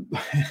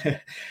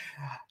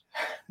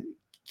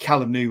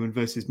 Callum Newman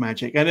versus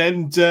Magic,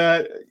 and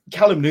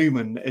Callum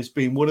Newman has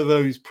been one of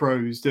those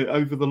pros that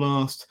over the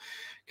last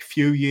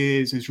few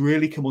years has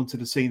really come onto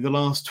the scene. The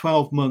last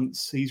 12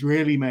 months, he's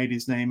really made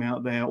his name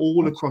out there,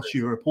 all across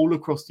Europe, all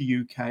across the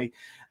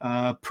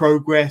UK,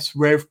 Progress,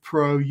 Rev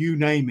Pro, you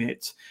name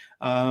it.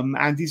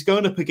 And he's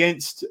going up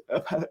against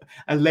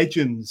a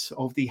legends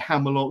of the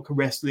Hammerlock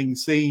wrestling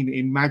scene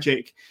in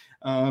Magic.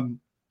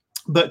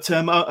 But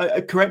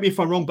correct me if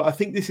I'm wrong, but I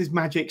think this is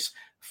Magic's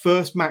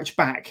first match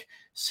back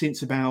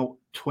since about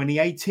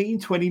 2018,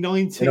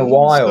 2019. In a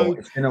while. So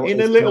it's in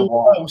a little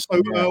while.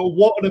 So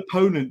what an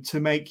opponent to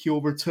make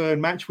your return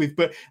match with.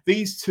 But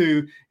these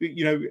two,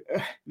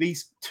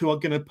 these two are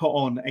going to put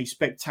on a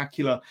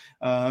spectacular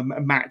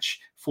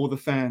match for the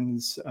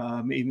fans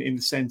in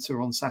the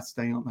centre on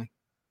Saturday, aren't they?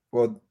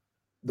 Well,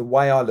 the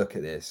way I look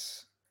at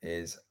this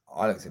is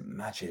I looked at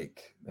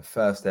Magic, the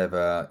first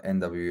ever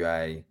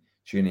NWA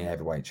junior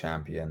heavyweight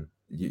champion,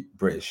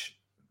 British,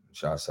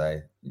 shall I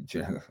say,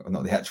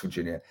 not the actual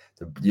junior,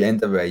 the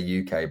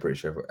NWA UK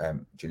British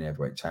Junior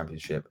Heavyweight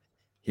Championship.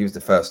 He was the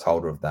first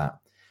holder of that.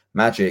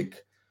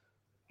 Magic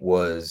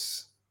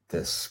was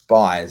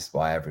despised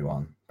by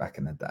everyone back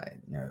in the day.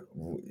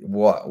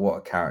 What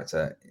a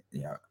character,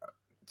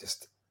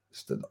 just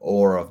the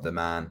aura of the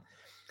man.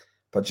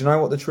 But do you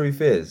know what the truth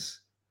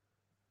is?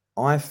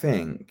 I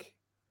think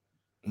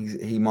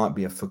he might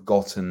be a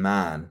forgotten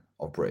man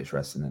of British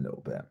wrestling a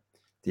little bit.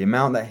 The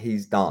amount that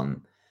he's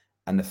done,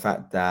 and the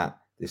fact that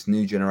this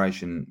new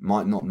generation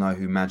might not know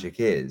who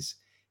Magic is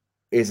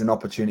an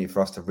opportunity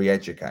for us to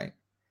re-educate.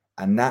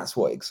 And that's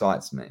what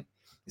excites me.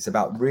 It's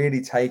about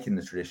really taking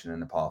the tradition in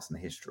the past and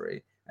the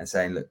history and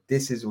saying, look,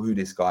 this is who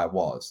this guy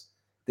was.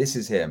 This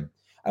is him.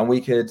 And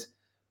we could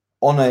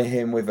honor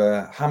him with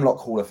a Hammerlock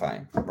Hall of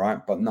Fame, right?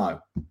 But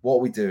no, what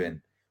are we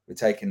doing? We're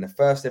taking the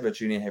first ever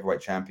junior heavyweight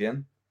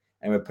champion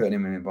and we're putting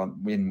him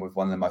in with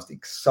one of the most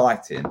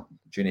exciting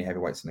junior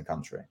heavyweights in the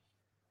country.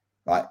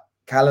 Like,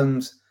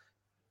 Callum's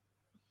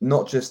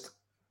not just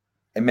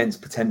immense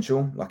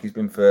potential like he's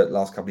been for the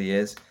last couple of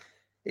years.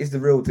 He's the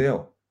real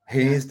deal.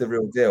 He is the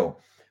real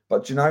deal.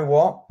 But do you know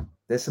what?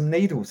 There's some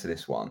needles to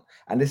this one.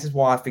 And this is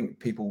why I think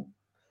people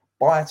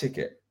buy a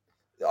ticket.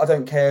 I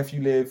don't care if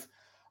you live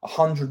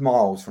 100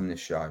 miles from this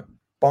show.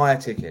 Buy a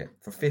ticket.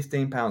 For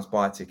 £15,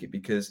 buy a ticket,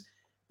 because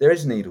there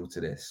is a needle to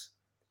this.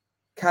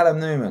 Callum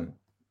Newman.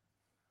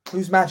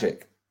 Who's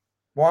Magic?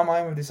 Why am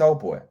I in with this old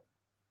boy?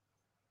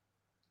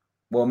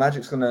 Well,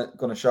 Magic's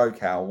gonna show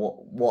Cal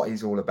what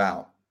he's all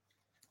about.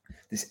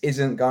 This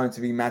isn't going to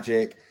be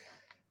Magic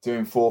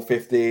doing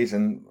 450s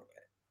and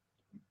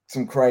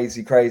some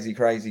crazy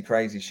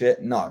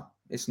shit. No,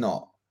 it's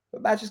not.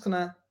 But Magic's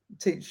gonna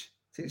teach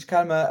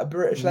Callum a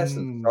British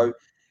lesson. So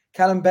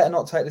Callum better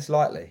not take this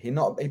lightly. He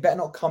better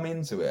not come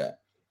into it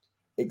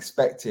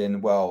expecting,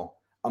 well,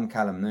 I'm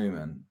Callum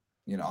Newman.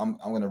 I'm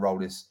gonna roll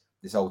this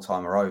old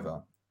timer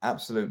over.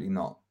 Absolutely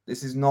not.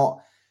 This is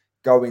not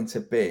going to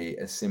be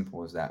as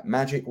simple as that.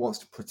 Magic wants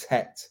to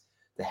protect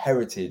the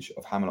heritage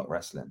of Hammerlock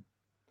wrestling.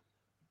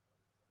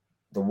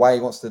 The way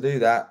he wants to do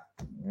that,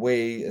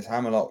 we as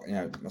Hammerlock,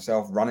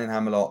 myself running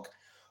Hammerlock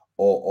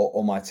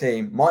or my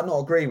team might not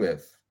agree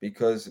with,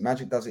 because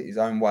Magic does it his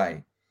own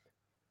way.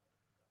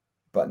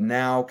 But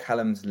now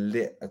Callum's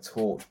lit a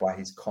torch by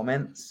his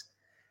comments.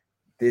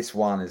 This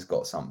one has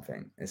got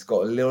something. It's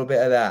got a little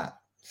bit of that.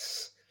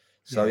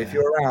 So if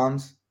you're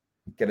around,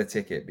 get a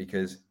ticket,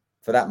 because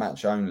for that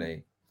match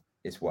only,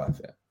 it's worth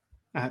it.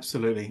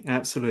 Absolutely.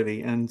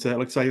 And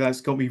like I say,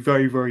 that's got me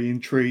very, very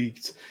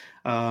intrigued.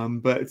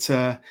 But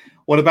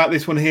what about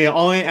this one here?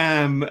 I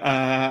am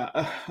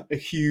a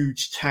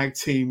huge tag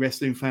team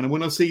wrestling fan. And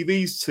when I see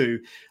these two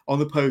on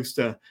the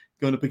poster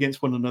going up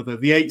against one another,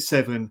 the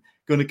 8-7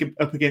 going to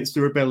up against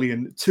the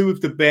Rebellion, two of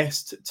the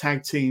best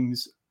tag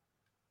teams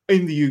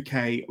in the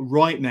UK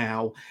right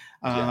now.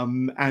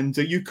 And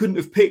you couldn't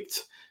have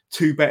picked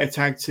two better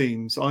tag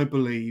teams, I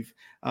believe.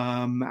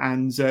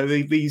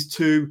 These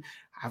two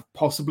have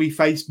possibly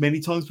faced many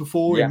times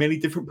before in many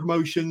different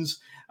promotions.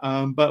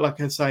 But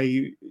like I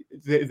say,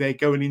 they're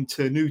going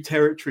into new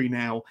territory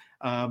now.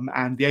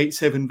 And the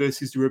 8-7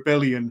 versus the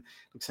Rebellion,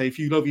 like say, if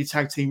you love your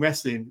tag team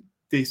wrestling,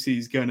 this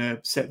is going to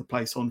set the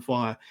place on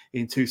fire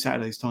in 2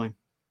 Saturdays' time.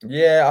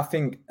 Yeah, I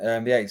think the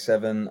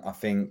 8-7, I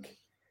think,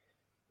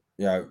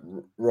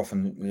 Ruff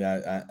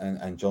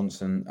and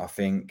Johnson, I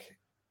think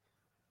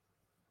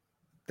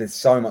there's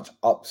so much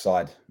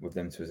upside with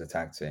them two as a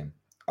tag team.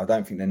 I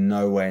don't think they're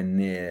nowhere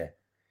near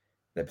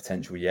their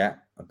potential yet.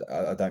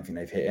 I don't think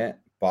they've hit it,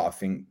 but I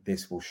think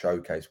this will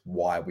showcase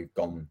why we've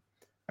gone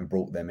and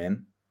brought them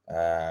in.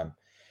 The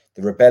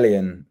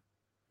Rebellion,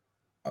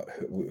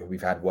 who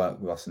we've had work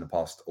with us in the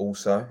past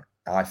also,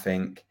 I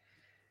think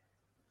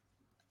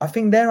I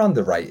think they're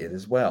underrated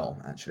as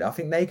well, actually. I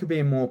think they could be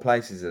in more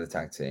places as a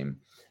tag team.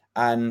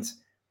 And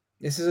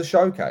this is a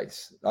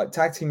showcase. Like,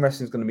 tag team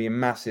wrestling is going to be a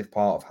massive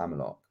part of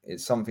Hammerlock.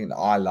 It's something that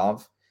I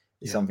love.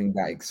 It's something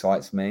that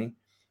excites me.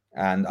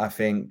 And I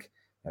think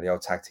the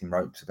old tag team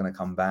ropes are going to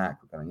come back.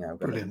 We're going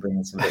to bring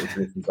in some little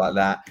traditions like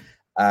that.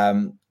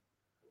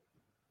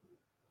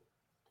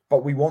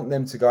 But we want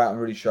them to go out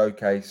and really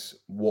showcase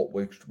what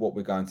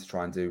we're going to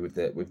try and do with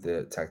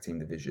the tag team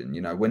division.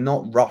 We're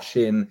not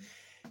rushing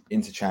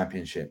into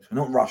championships. We're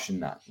not rushing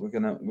that. We're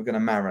gonna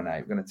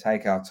marinate. We're gonna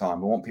take our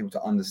time. We want people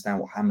to understand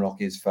what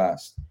Hammerlock is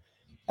first,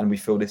 and we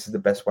feel this is the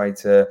best way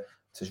to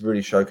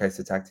really showcase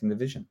the tag team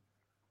division.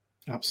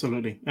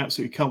 Absolutely,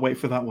 can't wait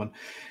for that one.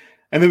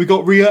 And then we've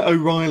got Rhea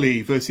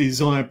O'Reilly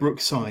versus Xia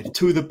Brookside,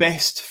 two of the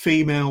best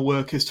female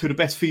workers, two of the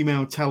best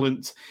female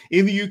talent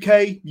in the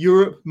UK,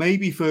 Europe,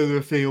 maybe further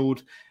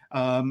afield.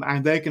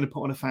 And they're going to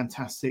put on a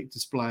fantastic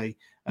display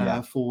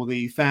for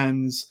the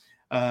fans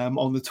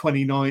on the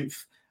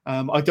 29th.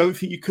 I don't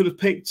think you could have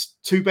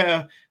picked two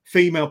better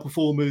female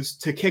performers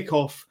to kick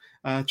off.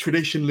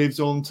 Tradition lives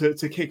on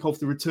to kick off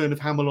the return of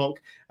Hammerlock,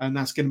 and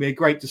that's going to be a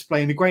great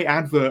display and a great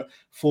advert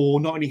for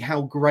not only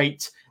how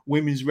great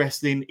women's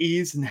wrestling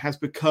is and has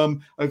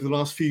become over the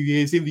last few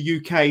years in the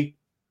UK,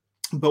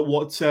 but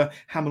what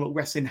Hammerlock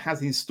Wrestling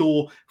has in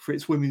store for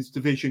its women's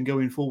division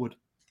going forward.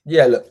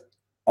 Yeah, look,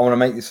 I want to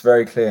make this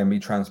very clear and be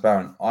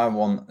transparent. I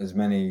want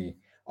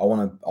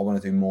to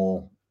do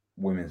more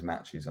women's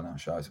matches on our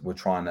shows. We're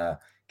trying to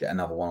get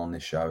another one on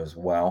this show as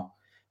well.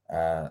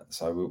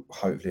 So we'll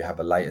hopefully have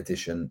a late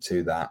addition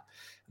to that.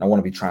 And I want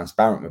to be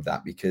transparent with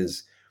that,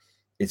 because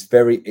it's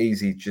very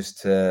easy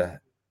just to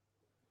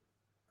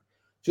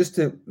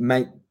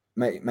make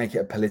it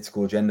a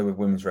political agenda with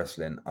women's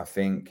wrestling. I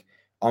think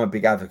I'm a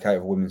big advocate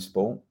of women's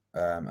sport,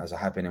 as I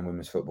have been in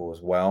women's football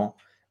as well.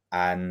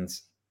 And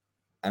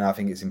I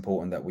think it's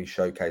important that we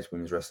showcase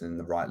women's wrestling in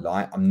the right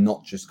light. I'm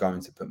not just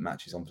going to put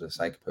matches on for the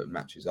sake of putting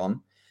matches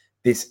on.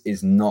 This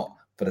is not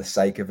for the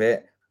sake of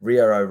it.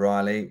 Rhea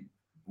O'Reilly,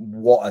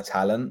 what a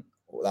talent.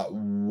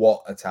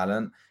 What a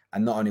talent.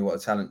 And not only what a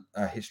talent,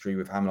 history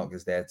with Hammerlock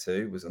is there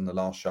too, was on the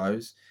last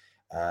shows.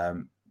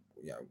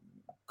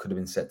 Could have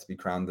been set to be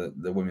crowned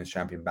the women's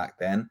champion back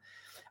then.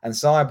 And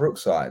Xia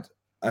Brookside,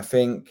 I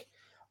think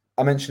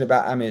I mentioned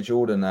about Amir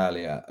Jordan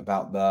earlier,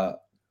 about the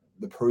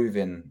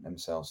proving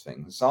themselves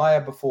thing.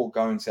 Xia, before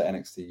going to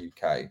NXT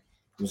UK,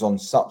 was on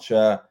such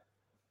a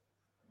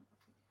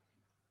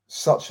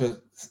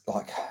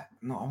like,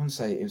 no, I wouldn't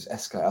say it was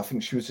escalate. I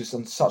think she was just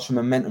on such a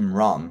momentum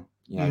run.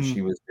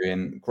 She was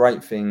doing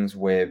great things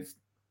with,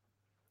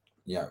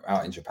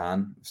 out in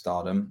Japan,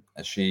 Stardom.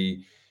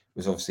 She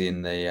was obviously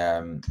in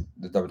the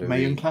WWE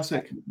Mae Young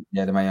Classic.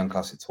 Yeah, the Mae Young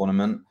Classic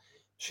tournament.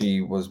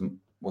 She was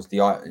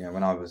the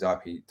when I was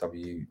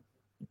IPW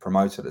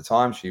promoter at the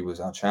time, she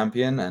was our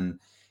champion, and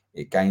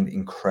it gained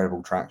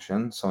incredible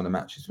traction. Some of the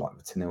matches like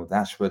with Tenille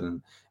Dashwood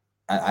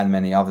and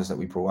many others that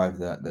we brought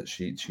over that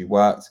she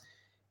worked,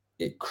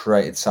 it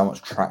created so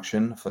much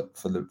traction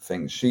for the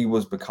thing. She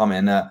was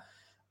becoming a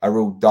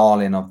real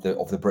darling of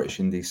the British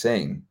indie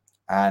scene,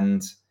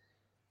 and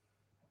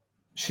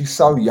she's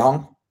so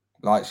young.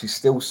 Like, she's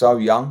still so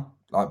young.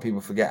 Like,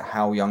 people forget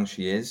how young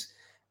she is,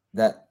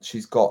 that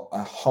she's got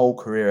a whole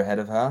career ahead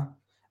of her.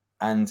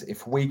 And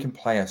if we can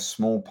play a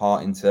small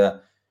part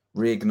into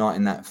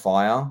reigniting that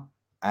fire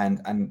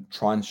and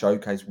try and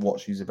showcase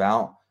what she's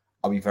about,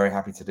 I'll be very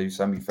happy to do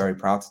so and be very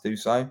proud to do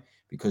so,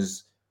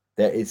 because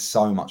there is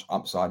so much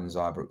upside in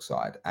Xia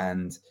Brookside.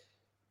 And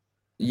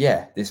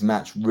yeah, this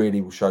match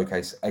really will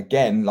showcase,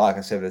 again, like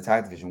I said, with the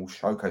tag division, will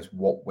showcase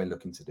what we're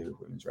looking to do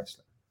with women's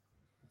wrestling.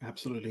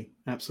 Absolutely.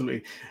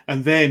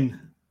 And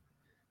then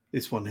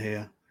this one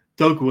here,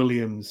 Doug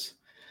Williams,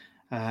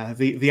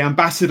 the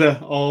ambassador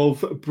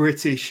of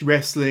British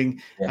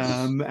wrestling.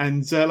 Yes.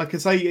 And like I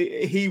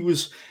say, he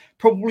was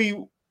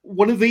probably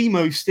one of the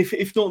most,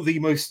 if not the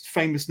most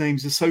famous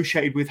names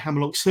associated with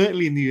Hammerlock,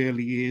 certainly in the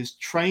early years,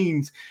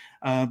 trained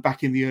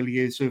back in the early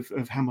years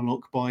of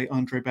Hammerlock by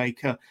Andre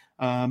Baker,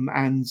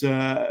 and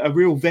a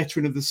real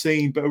veteran of the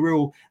scene, but a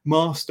real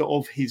master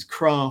of his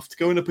craft,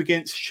 going up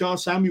against Sha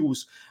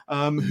Samuels,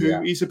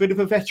 who is a bit of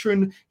a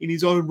veteran in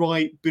his own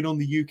right, been on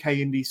the UK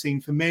indie scene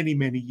for many,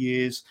 many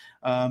years,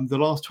 the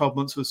last 12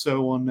 months or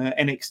so on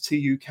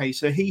NXT UK.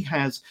 So he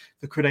has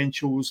the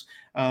credentials.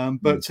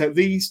 But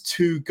these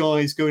two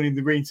guys going in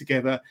the ring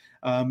together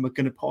are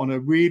going to put on a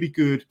really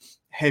good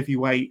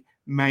heavyweight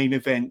main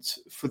event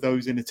for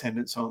those in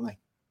attendance, aren't they?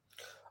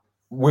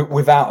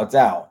 Without a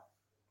doubt.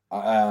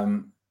 I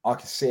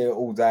could sit here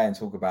all day and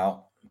talk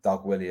about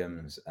Doug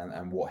Williams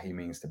and what he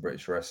means to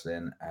British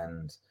wrestling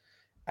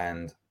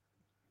and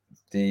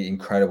the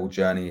incredible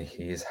journey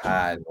he has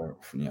had,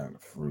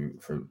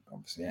 through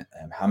obviously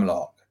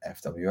Hammerlock,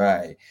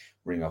 FWA,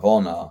 Ring of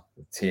Honor,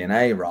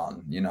 TNA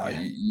run.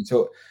 You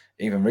talk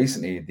even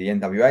recently the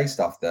NWA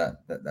stuff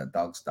that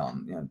Doug's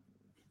done.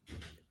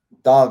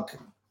 Doug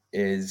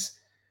is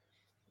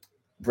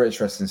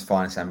British wrestling's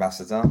finest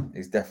ambassador.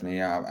 He's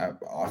definitely I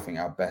think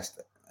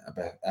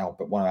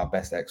one of our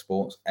best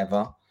exports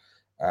ever.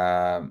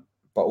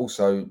 but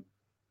also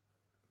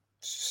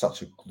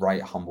such a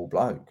great, humble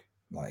bloke.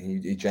 Like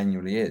he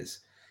genuinely is.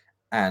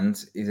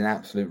 And he's an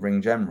absolute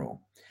ring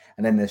general.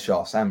 And then there's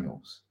Sha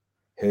Samuels,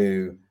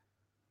 who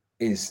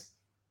is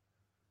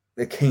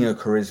the king of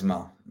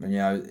charisma. You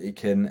know, he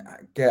can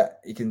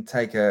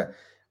take a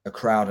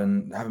crowd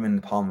and have him in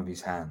the palm of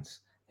his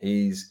hands.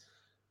 He's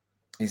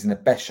in the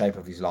best shape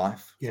of his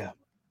life. Yeah.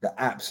 The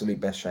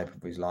absolute best shape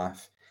of his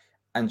life.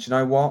 And do you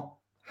know what?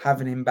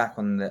 Having him back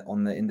on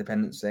the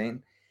independent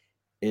scene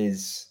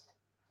is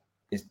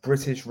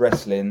British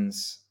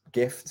wrestling's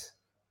gift.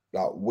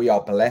 Like, we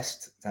are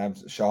blessed to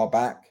have Sha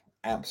back.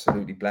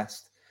 Absolutely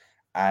blessed.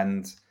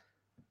 And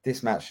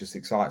this match just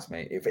excites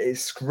me. It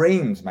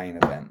screams main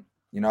event.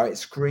 You know, it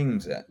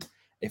screams it.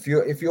 If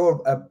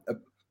you're a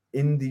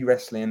indie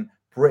wrestling,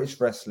 British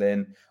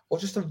wrestling, or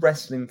just a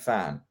wrestling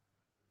fan,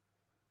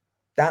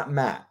 that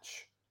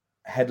match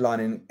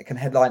can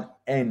headline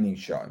any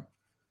show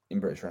in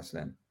British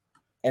wrestling,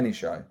 any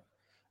show.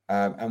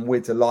 And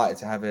we're delighted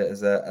to have it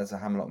as a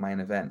Hammerlock main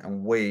event.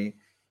 And we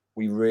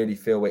really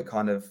feel it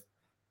kind of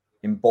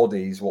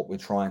embodies what we're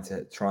trying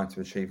to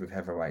achieve with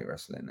heavyweight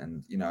wrestling.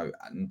 And, you know,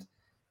 and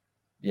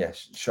yeah,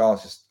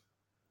 Sha's just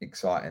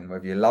exciting.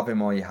 Whether you love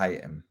him or you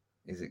hate him,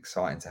 is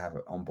exciting to have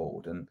it on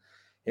board. And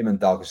him and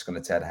Doug are just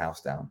going to tear the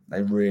house down.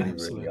 They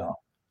really are.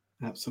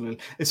 Absolutely.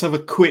 Let's have a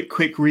quick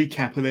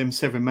recap of them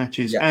 7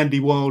 matches. Yeah.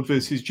 Andy Wilde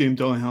versus Jim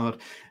Diehard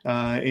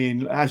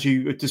in, as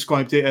you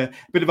described it, a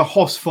bit of a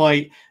hoss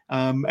fight.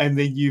 And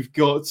then you've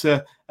got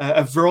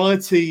a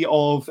variety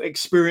of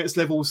experience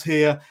levels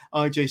here.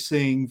 IJ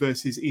Singh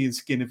versus Ian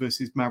Skinner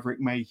versus Maverick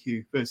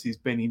Mayhew versus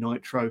Benny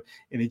Nitro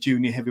in a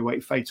junior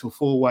heavyweight fatal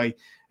 4-way.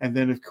 And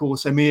then, of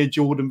course, Amir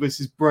Jordan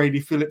versus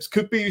Brady Phillips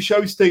could be a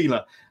show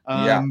stealer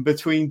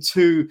between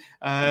 2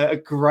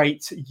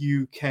 great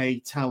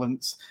UK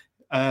talents.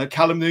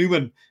 Callum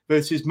Newman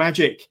versus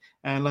Magic.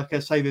 And like I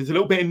say, there's a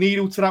little bit of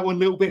needle to that one, a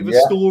little bit of a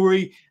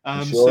story.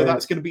 So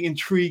that's going to be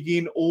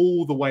intriguing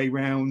all the way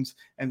round.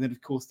 And then, of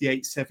course, the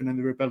 8-7 and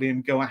the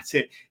Rebellion go at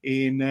it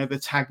in the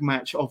tag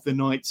match of the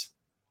night.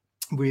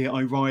 Rhea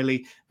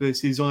O'Reilly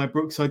versus Xia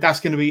Brookside. That's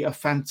going to be a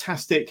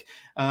fantastic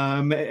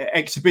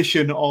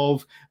exhibition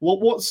of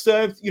what's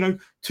to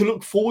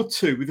look forward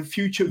to with the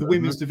future of the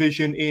women's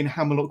division in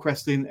Hammerlock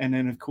Wrestling. And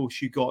then, of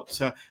course, you got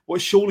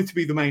what's surely to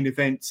be the main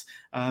event,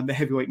 the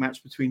heavyweight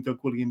match between Doug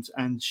Williams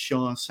and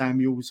Sha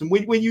Samuels. And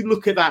when you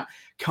look at that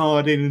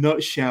card in a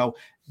nutshell,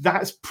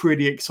 that's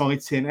pretty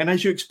exciting. And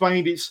as you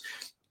explained, it's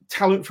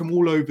talent from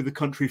all over the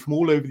country, from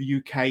all over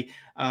the UK.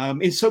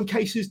 In some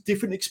cases,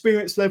 different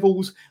experience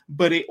levels,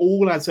 but it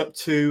all adds up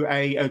to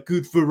a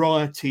good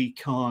variety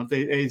card.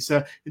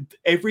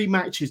 Every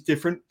match is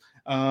different,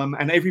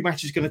 and every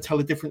match is going to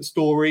tell a different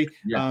story.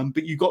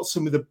 But you got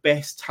some of the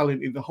best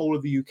talent in the whole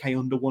of the UK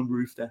under one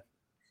roof there.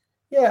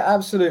 Yeah,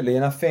 absolutely.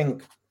 And I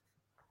think,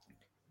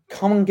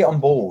 come and get on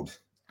board.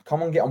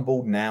 Come and get on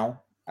board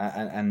now,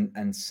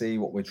 and see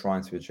what we're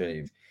trying to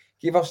achieve.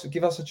 Give us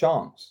a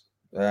chance.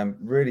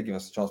 Really give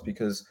us a chance,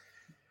 because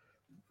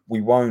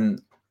we're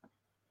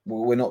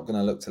not going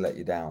to look to let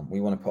you down.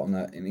 We want to put on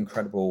an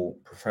incredible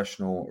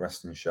professional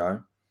wrestling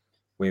show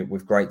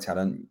with great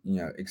talent,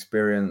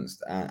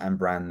 experienced and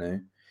brand new.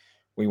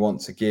 We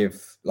want to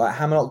give, like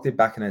Hammerlock did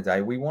back in the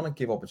day, we want to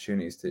give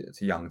opportunities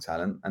to young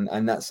talent,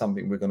 and that's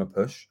something we're going to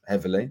push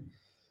heavily.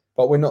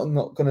 But we're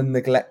not going to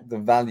neglect the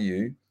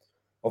value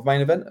of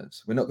main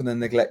eventers. We're not going to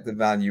neglect the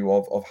value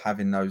of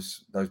having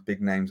those big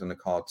names on the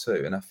card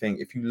too. And I think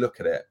if you look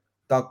at it,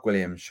 Doug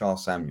Williams, Sha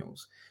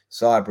Samuels,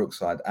 Xia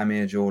Brookside,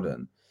 Amir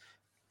Jordan,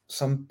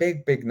 some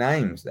big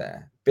names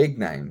there, big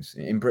names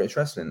in British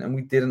wrestling. And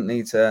we didn't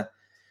need to,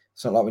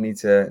 it's not like we need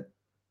to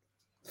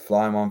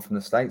fly one from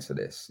the States for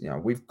this.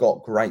 We've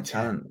got great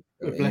talent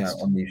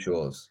on these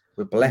shores.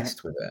 We're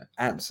blessed with it,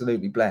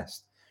 absolutely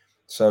blessed.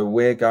 So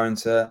we're going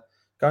to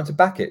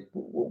back it.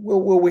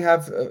 Will we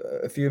have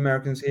a few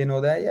Americans here nor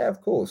there? Yeah,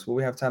 of course. Will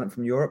we have talent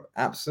from Europe?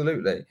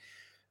 Absolutely.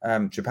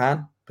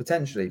 Japan,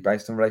 potentially,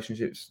 based on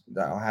relationships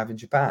that I have in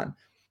Japan.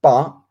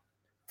 But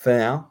for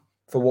now,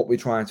 for what we're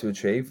trying to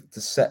achieve,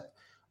 to set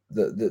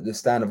the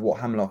stand of what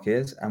Hammerlock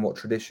is and what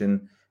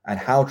tradition and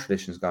how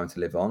tradition is going to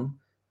live on,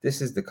 this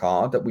is the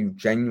card that we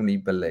genuinely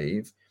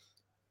believe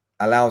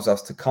allows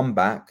us to come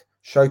back,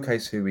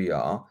 showcase who we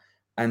are,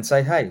 and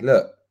say, hey,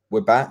 look, we're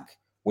back.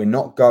 We're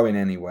not going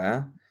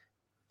anywhere.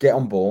 Get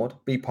on board,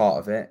 be part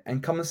of it,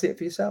 and come and see it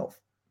for yourself.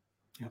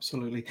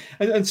 Absolutely.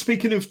 And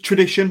speaking of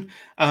tradition,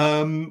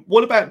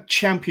 what about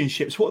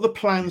championships? What are the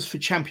plans for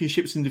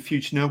championships in the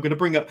future? Now, I'm going to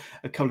bring up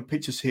a couple of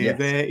pictures here. Yes.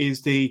 There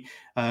is the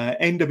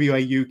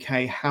NWA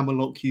UK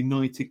Hammerlock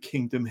United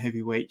Kingdom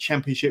Heavyweight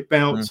Championship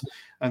belt. Mm-hmm.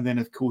 And then,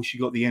 of course, you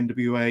got the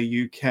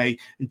NWA UK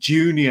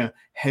Junior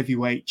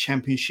Heavyweight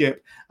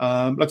Championship.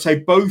 Like I say,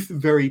 both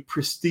very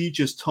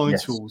prestigious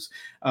titles.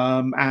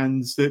 Yes.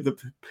 And the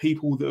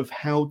people that have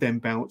held them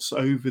belts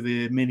over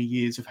the many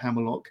years of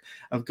Hammerlock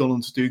have gone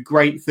on to do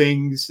great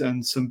things,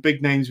 and some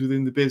big names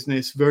within the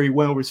business, very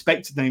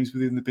well-respected names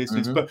within the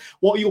business. Mm-hmm. But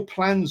what are your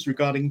plans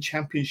regarding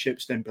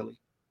championships then, Billy?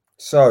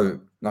 So,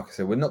 like I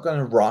said, we're not going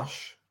to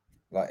rush,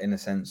 like in the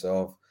sense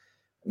of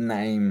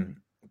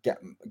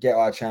get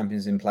our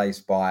champions in place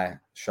by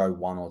show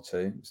 1 or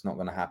 2. It's not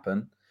going to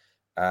happen.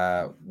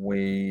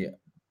 We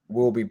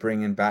will be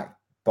bringing back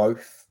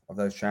both of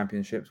those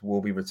championships.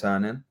 Will be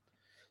returning.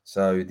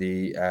 So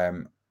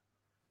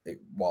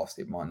whilst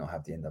it might not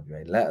have the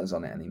NWA letters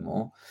on it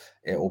anymore,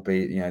 it will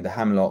be, the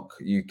Hammerlock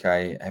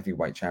UK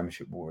Heavyweight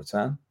Championship will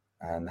return,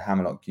 and the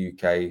Hammerlock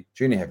UK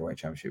Junior Heavyweight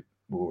Championship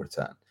will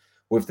return,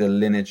 with the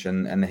lineage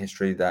and the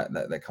history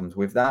that comes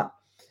with that.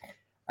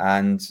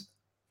 And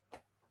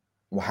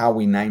how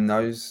we name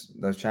those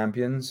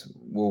champions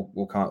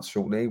will come up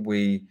shortly.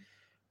 We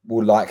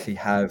will likely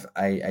have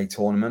a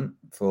tournament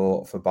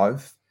for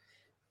both.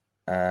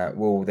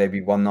 Will there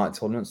be one night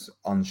tournaments?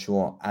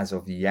 Unsure as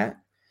of yet.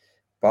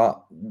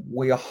 But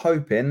we are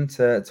hoping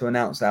to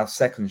announce our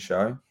second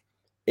show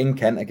in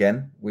Kent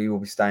again. We will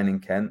be staying in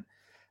Kent.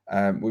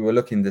 We were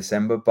looking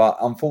December, but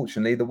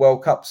unfortunately, the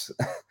World Cup's...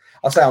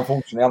 I say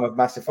unfortunately, I'm a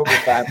massive football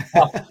fan.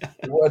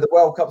 The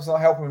World Cup's not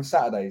helping with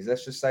Saturdays.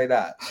 Let's just say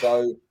that.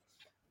 So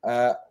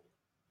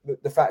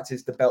the fact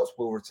is the belts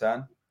will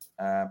return.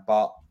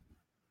 But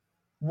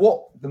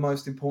what the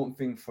most important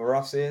thing for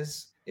us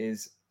is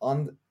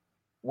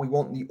we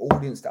want the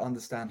audience to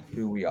understand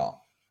who we are.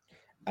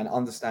 And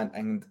understand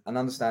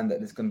that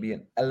there's going to be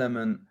an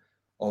element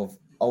of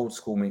old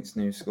school meets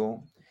new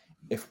school.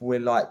 If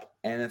we're like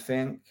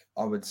anything,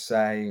 I would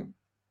say,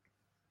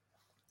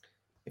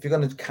 if you're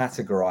going to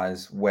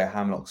categorize where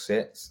Hammerlock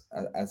sits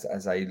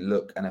as a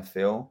look and a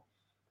feel,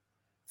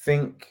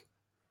 think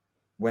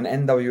when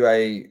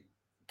NWA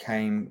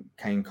came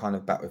kind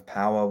of back with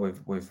power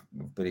with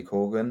Billy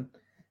Corgan,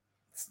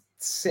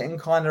 sitting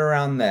kind of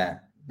around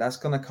there. That's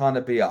going to kind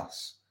of be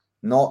us,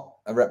 not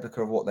a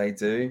replica of what they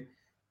do.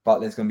 But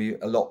there's going to be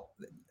a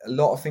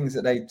lot of things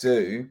that they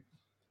do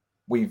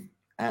we've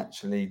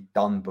actually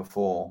done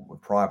before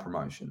with prior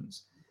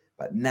promotions.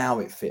 But now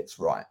it fits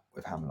right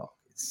with Hammerlock.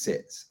 It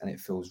sits and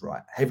it feels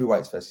right.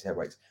 Heavyweights versus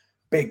heavyweights.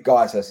 Big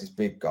guys versus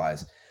big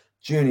guys.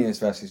 Juniors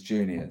versus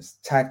juniors.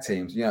 Tag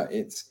teams.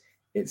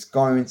 It's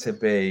going to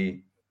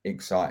be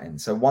exciting.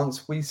 So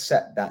once we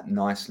set that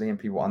nicely and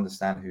people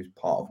understand who's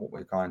part of what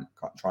we're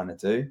trying to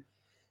do,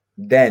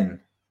 then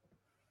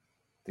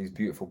these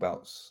beautiful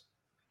belts,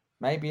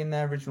 maybe in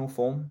their original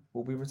form,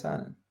 will be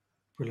returning.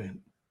 Brilliant.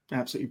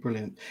 Absolutely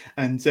brilliant.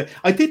 And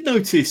I did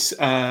notice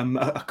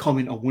a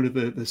comment on one of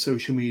the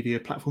social media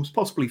platforms,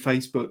 possibly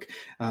Facebook,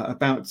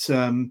 about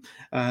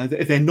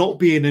there not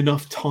being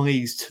enough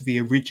ties to the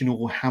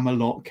original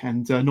Hammerlock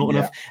and not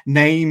enough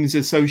names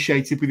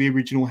associated with the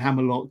original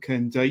Hammerlock.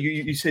 And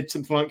you said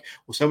something like,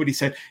 or somebody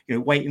said,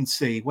 wait and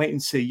see.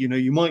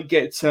 You might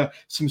get some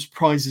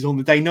surprises on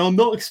the day. Now, I'm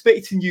not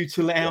expecting you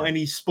to let out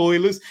any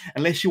spoilers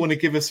unless you want to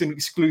give us an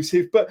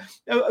exclusive, but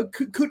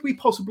could we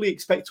possibly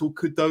expect, or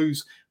could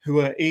those who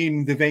are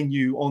in the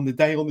venue on the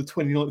day, on the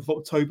 29th of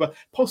October,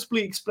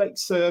 possibly expect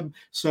some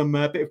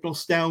bit of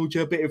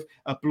nostalgia, a bit of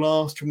a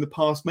blast from the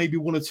past, maybe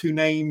one or two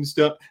names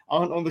that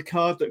aren't on the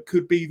card that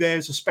could be there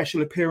as a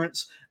special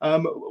appearance, a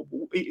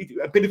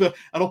bit of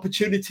an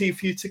opportunity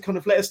for you to kind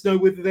of let us know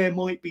whether there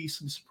might be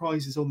some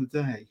surprises on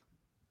the day?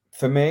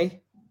 For me,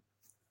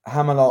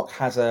 Hammerlock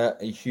has a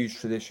huge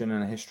tradition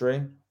and a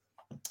history.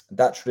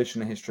 That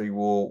tradition and history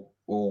will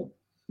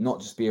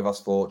not just be of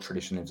us four.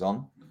 Tradition lives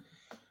on.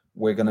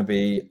 We're going to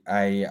be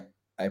a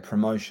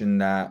promotion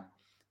that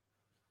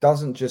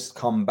doesn't just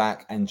come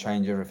back and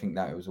change everything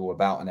that it was all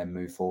about and then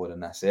move forward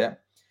and that's it.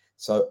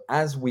 So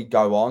as we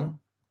go on,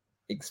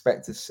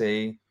 expect to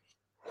see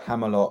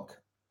Hammerlock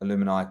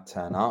alumni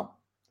turn up,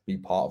 be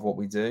part of what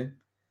we do.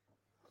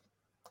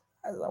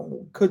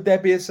 Could there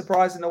be a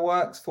surprise in the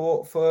works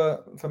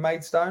for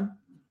Maidstone?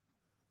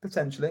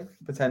 Potentially.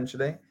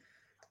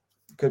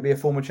 Could be a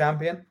former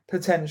champion?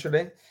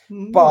 Potentially.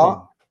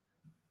 But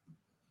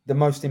the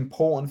most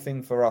important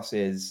thing for us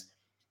is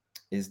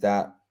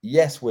that,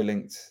 yes, we're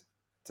linked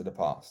to the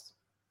past.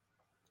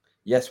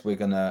 Yes, we're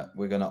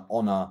gonna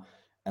honor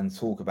and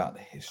talk about the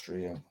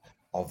history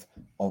of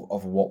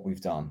what we've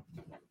done.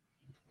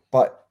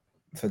 But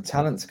for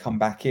talent to come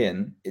back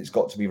in, it's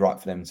got to be right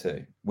for them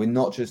too. I'm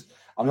not just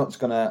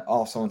gonna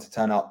ask someone to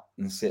turn up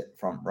and sit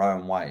front row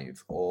and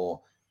wave,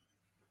 or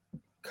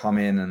come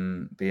in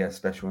and be a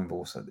special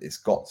enforcer. It's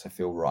got to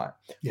feel right.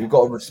 Yeah. We've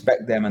got to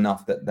respect them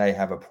enough that they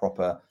have a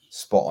proper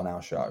spot on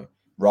our show,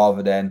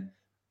 rather than,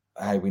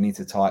 hey, we need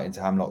to tie it into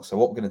Hammerlock. So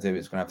what we're going to do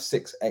is we're going to have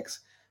 6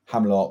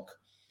 ex-Hammerlock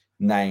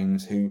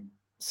names who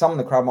some of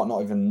the crowd might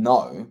not even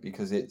know,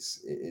 because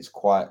it's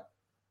quite,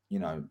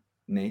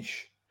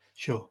 niche.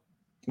 Sure.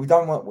 We'd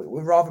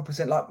rather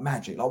present like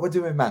Magic, like we're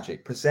doing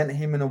Magic, present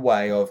him in a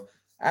way of,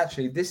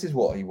 actually, this is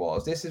what he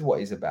was, this is what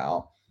he's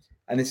about,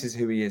 and this is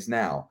who he is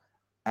now.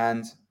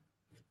 And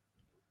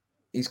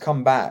he's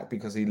come back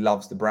because he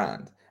loves the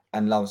brand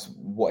and loves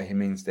what he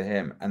means to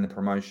him and the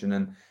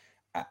promotion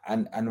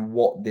and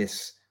what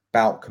this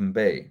bout can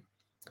be.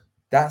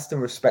 That's the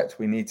respect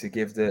we need to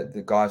give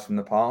the guys from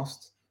the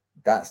past.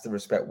 That's the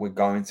respect we're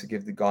going to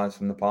give the guys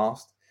from the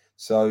past.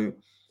 So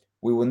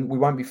we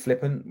won't be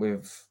flippant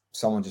with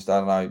someone just, I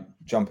don't know,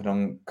 jumping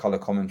on color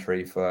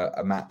commentary for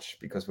a match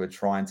because we're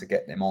trying to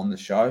get them on the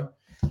show.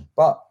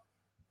 But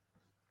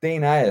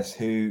Dean Ayers,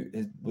 who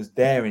was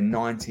there in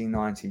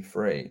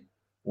 1993,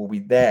 will be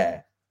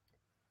there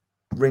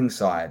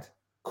ringside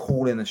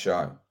calling the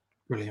show.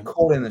 Brilliant.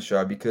 Calling the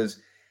show,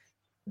 because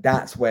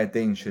that's where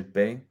Dean should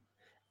be.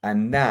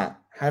 And that,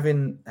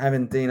 having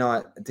Dean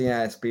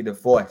Ayers be the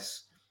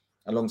voice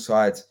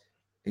alongside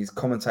his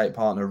commentate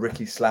partner,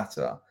 Ricky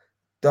Slatter,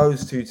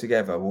 those two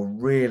together will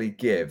really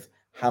give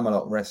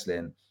Hammerlock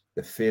Wrestling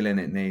the feeling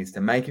it needs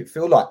to make it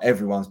feel like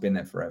everyone's been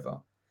there forever.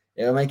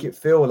 It'll make it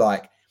feel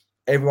like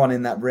everyone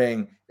in that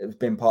ring has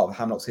been part of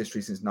Hammerlock's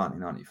history since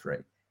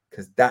 1993,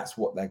 because that's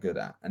what they're good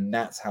at, and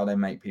that's how they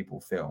make people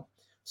feel.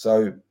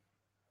 So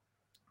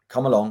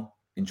come along,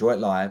 enjoy it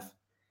live,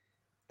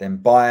 then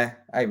buy.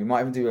 Hey, we might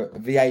even do a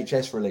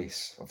VHS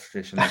release of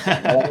Tradition.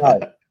 I don't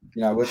know.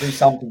 You know, we'll do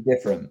something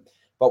different.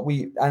 But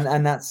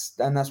and that's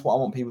what I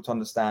want people to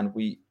understand.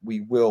 We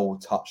will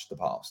touch the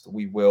past.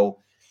 We will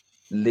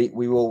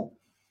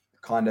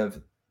kind of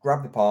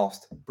grab the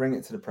past, bring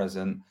it to the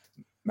present,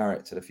 marry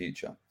it to the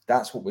future.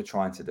 That's what we're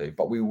trying to do.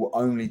 But we will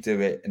only do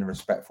it in a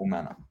respectful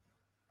manner.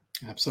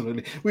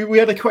 Absolutely. We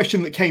had a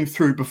question that came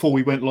through before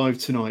we went live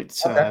tonight,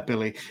 okay.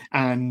 Billy,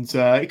 and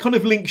it kind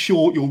of links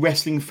your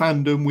wrestling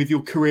fandom with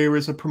your career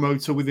as a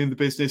promoter within the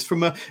business.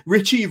 From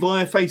Richie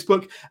via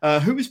Facebook,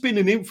 who has been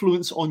an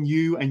influence on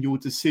you and your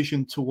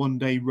decision to one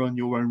day run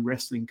your own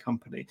wrestling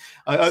company?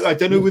 I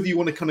don't know whether you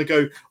want to kind of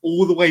go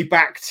all the way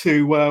back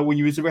to when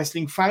you was a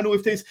wrestling fan, or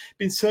if there's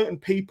been certain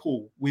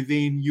people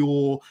within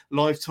your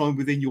lifetime,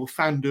 within your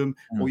fandom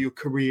or your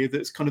career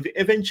that's kind of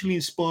eventually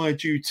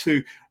inspired you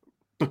to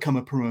become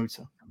a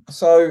promoter.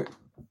 So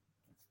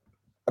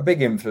a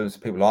big influence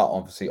of people like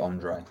obviously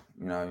Andre,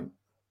 you know,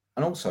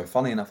 and also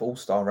funny enough, All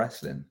Star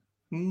Wrestling.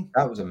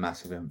 That was a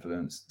massive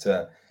influence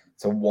to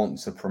want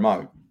to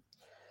promote.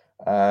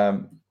 Might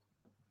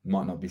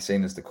not be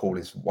seen as the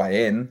coolest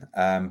way in,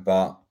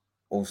 but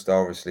All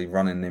Star obviously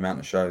running the amount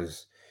of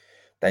shows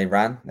they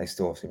ran. They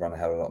still obviously run a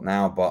hell of a lot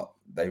now, but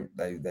they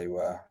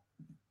were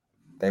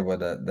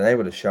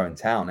the show in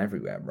town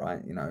everywhere,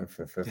 right? You know,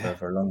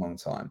 for a long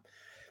time.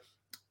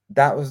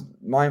 That was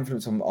my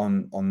influence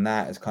on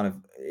that. Is kind of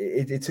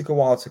it took a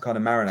while to kind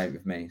of marinate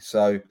with me.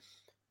 So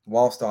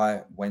whilst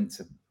I went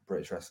to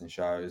British wrestling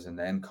shows and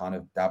then kind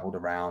of dabbled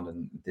around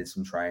and did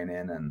some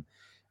training and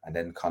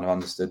then kind of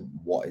understood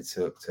what it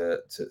took to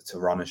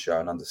run a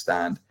show and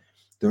understand.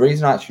 The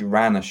reason I actually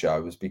ran a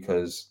show was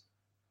because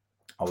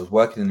I was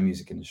working in the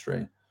music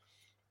industry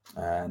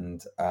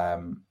and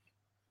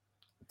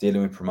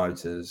dealing with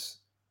promoters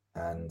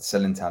and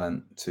selling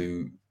talent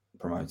to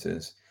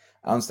promoters.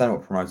 I understand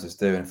what promoters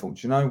do, and I thought,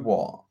 do you know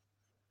what?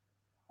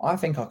 I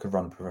think I could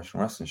run a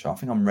professional wrestling show. I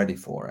think I'm ready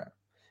for it.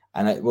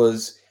 And it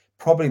was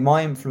probably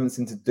my influence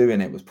into doing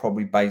it was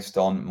probably based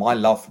on my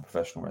love for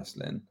professional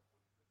wrestling,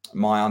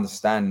 my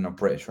understanding of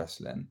British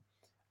wrestling,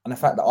 and the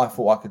fact that I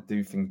thought I could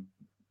do things,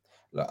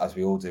 like, as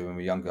we all do when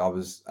we're younger. I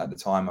was, at the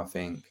time, I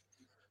think,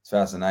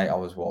 2008, I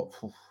was what?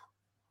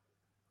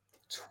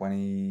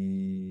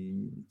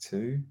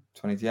 22?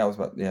 I was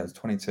about, I was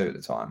 22 at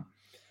the time.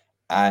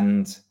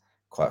 And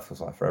quite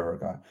feels like forever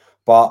ago,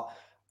 but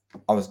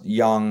I was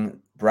young,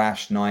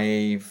 brash,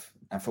 naive,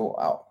 and thought,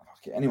 oh,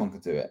 anyone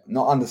could do it.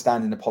 Not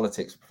understanding the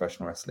politics of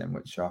professional wrestling,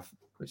 which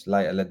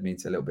later led me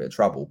to a little bit of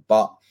trouble.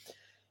 But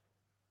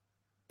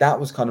that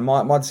was kind of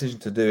my decision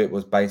to do it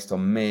was based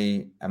on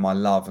me and my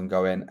love, and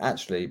going,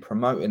 actually,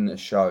 promoting a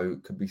show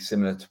could be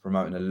similar to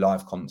promoting a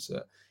live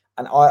concert.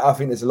 And I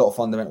think there's a lot of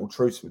fundamental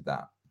truths with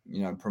that.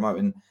 You know,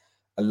 promoting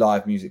a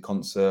live music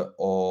concert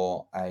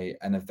or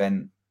an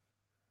event.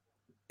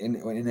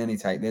 In any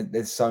take,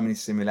 there's so many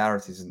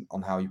similarities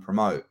on how you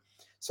promote.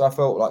 So I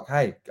felt like,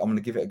 hey, I'm going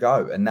to give it a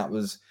go. And that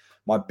was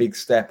my big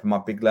step and my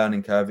big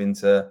learning curve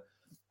into,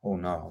 oh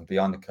no, I'm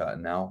behind the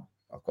curtain now.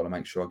 I've got to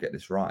make sure I get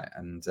this right.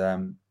 And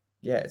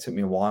it took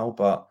me a while,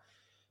 but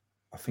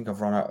I think I've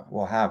run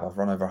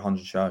over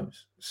 100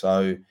 shows.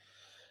 So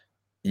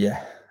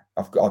yeah,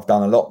 I've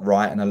done a lot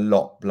right and a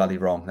lot bloody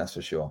wrong. That's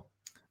for sure.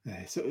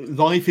 Yeah, so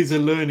life is a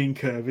learning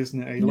curve,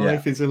 isn't it?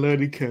 Life is a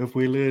learning curve.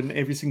 We learn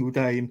every single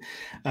day.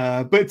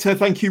 But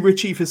thank you,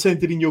 Richie, for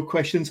sending in your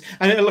questions.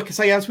 And like I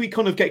say, as we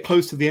kind of get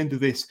close to the end of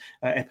this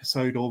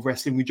episode of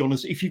Wrestling with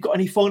Johners, if you've got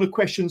any final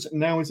questions,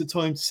 now is the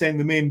time to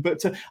send them in.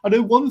 But I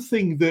know one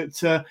thing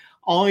that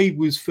I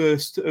was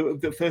first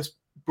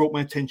brought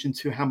my attention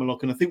to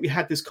Hammerlock, and I think we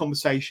had this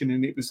conversation,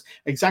 and it was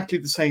exactly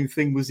the same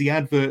thing, was the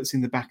adverts in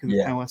the back of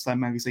the Power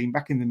Slam magazine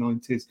back in the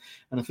 90s.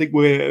 And I think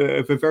we're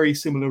of a very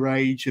similar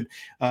age, and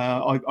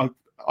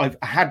I've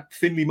had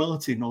Finley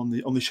Martin on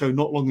the show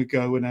not long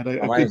ago, and had a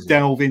good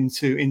delve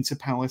into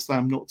Power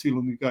Slam not too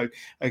long ago.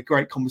 A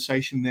great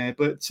conversation there.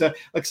 But like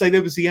I say,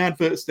 there was the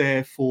adverts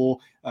there for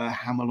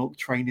Hammerlock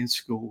Training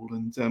School,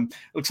 and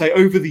like I say,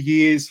 over the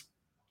years,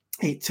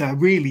 it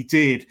really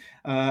did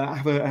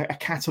have a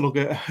catalogue,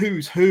 a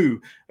who's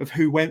who of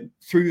who went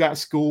through that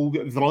school,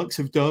 the likes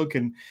of Doug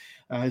and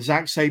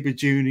Zack Sabre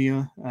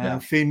Jr.,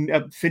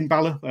 Finn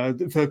Balor,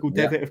 Virgil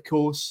Devitt, of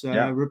course,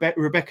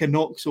 Rebecca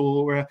Knox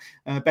or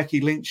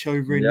Becky Lynch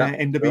over in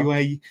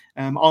NWA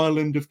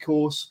Ireland, of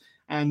course,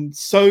 and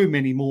so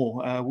many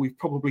more. We've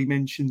probably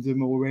mentioned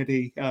them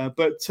already,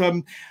 but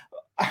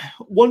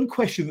one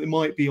question that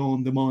might be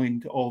on the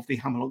mind of the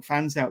Hammerlock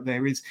fans out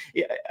there is,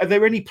 are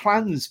there any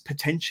plans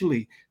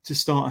potentially to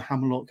start a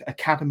Hammerlock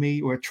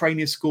Academy or a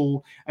trainer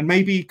school and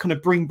maybe kind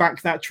of bring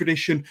back that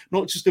tradition,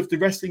 not just of the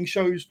wrestling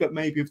shows, but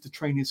maybe of the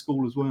training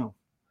school as well?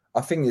 I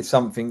think it's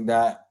something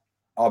that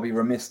I'll be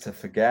remiss to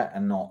forget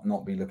and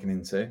not be looking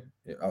into.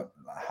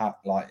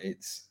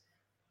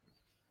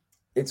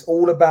 It's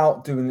all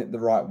about doing it the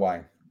right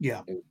way.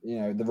 Yeah.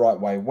 The right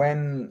way.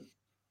 When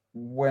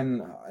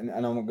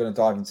and I'm going to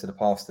dive into the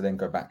past to then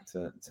go back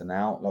to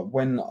now. Like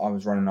when I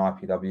was running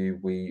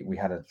IPW, we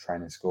had a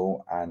training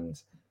school,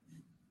 and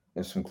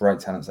there's some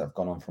great talents that have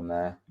gone on from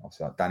there.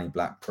 Obviously, like Danny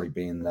Black probably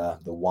being the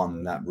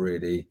one that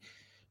really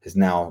is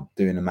now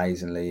doing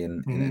amazingly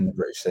in the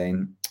British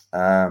scene.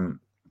 And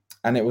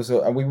it was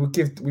we would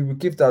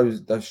give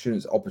those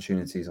students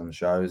opportunities on the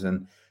shows,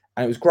 and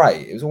it was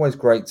great. It was always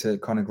great to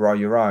kind of grow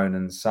your own,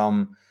 and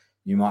some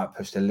you might have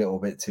pushed a little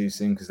bit too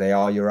soon because they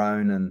are your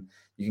own, and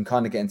you can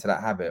kind of get into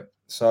that habit.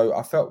 So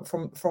I felt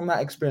from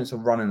that experience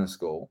of running a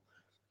school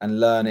and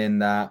learning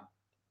that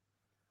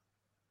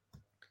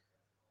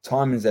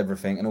time is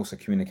everything, and also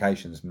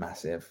communication is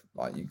massive.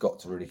 Like you've got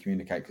to really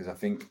communicate, because I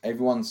think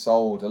everyone's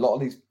sold a lot of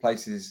these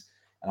places,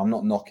 and I'm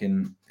not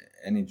knocking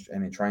any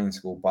training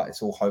school, but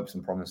it's all hopes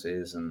and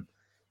promises and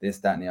this,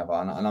 that, and the other.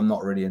 And I'm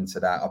not really into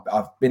that.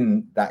 I've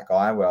been that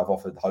guy where I've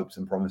offered hopes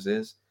and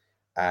promises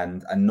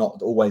and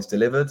not always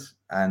delivered,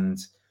 and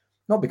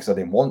not because I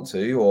didn't want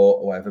to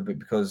or whatever, but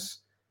because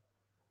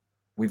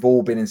we've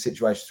all been in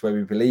situations where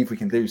we believe we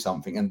can do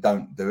something and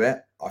don't do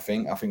it. I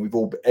think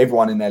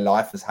everyone in their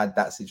life has had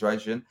that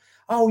situation.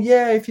 Oh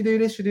yeah, if you do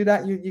this, you do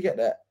that, you get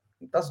that.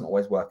 It doesn't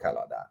always work out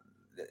like that.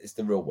 It's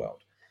the real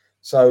world.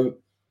 So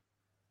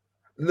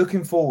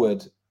looking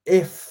forward,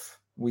 if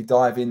we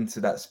dive into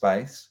that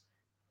space,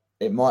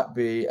 it might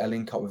be a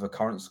link up with a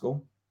current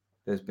school.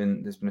 There's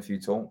been a few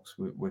talks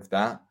with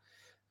that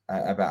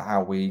about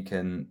how we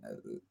can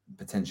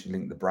potentially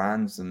link the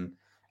brands and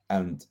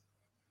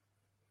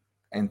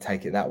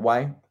take it that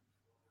way.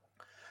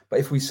 But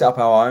if we set up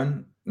our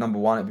own, number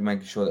one, it'd be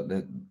making sure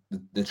that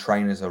the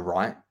trainers are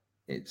right.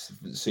 It's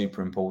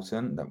super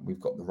important that we've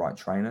got the right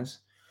trainers,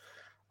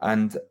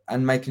 and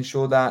making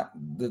sure that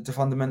the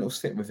fundamentals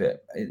fit with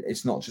it.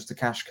 It's not just a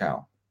cash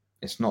cow.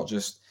 It's not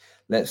just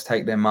let's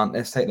take their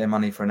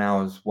money for an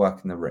hour's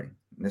work in the ring.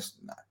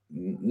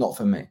 Not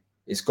for me.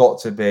 It's got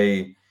to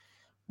be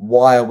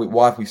why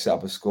have we set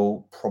up a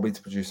school? Probably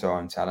to produce our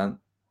own talent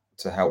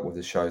to help with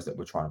the shows that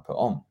we're trying to put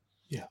on.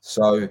 Yeah.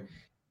 So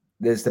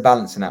there's the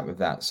balancing act with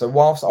that. So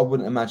whilst I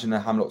wouldn't imagine a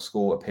Hammerlock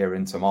school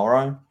appearing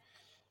tomorrow,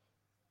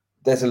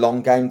 there's a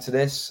long game to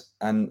this,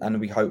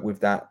 and we hope with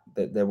that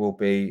there will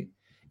be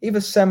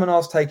either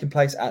seminars taking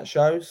place at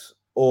shows,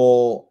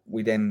 or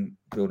we then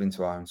build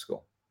into our own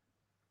school.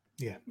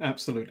 Yeah,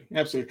 absolutely.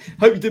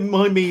 Hope you didn't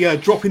mind me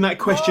dropping that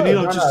question in.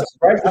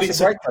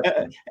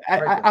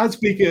 As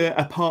big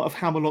a part of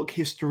Hammerlock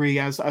history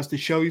as the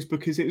shows,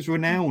 because it was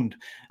renowned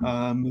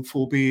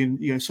for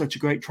being such a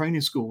great training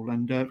school,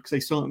 and because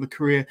they started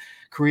the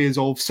careers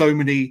of so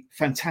many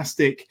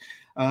fantastic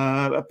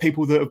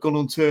people that have gone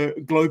on to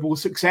global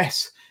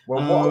success. Well,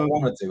 what I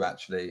want to do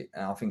actually,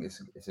 and I think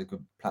it's a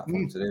good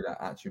platform to do that,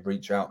 actually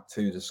reach out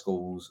to the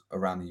schools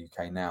around the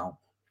UK now.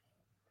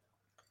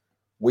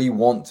 We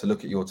want to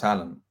look at your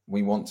talent.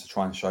 We want to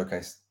try and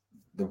showcase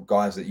the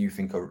guys that you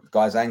think are,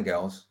 guys and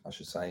girls, I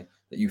should say,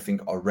 that you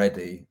think are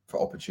ready for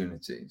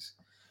opportunities,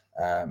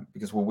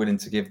 because we're willing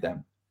to give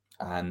them,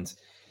 and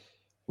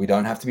we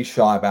don't have to be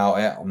shy about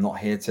it. I'm not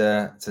here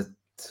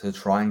to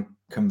try and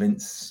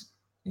convince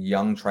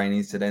young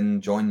trainees to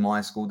then join my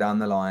school down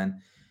the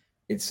line.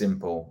 It's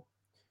simple.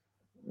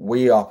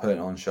 We are putting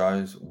on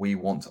shows. We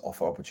want to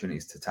offer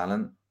opportunities to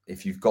talent.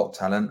 If you've got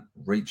talent,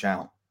 reach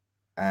out,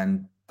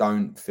 and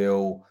don't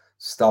feel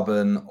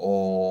stubborn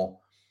or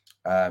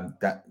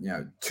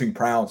too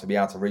proud to be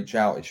able to reach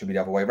out. It should be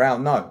the other way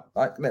around. No,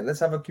 let's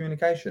have a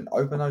communication.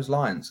 Open those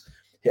lines.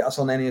 Hit us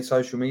on any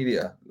social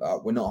media.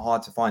 We're not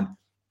hard to find.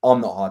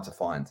 I'm not hard to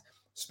find.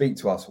 Speak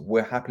to us.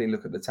 We'll happily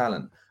look at the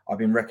talent. I've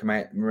been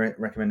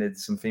recommended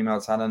some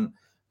female talent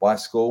by a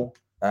school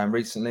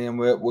recently, and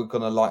we're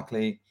going to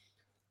likely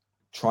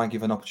try and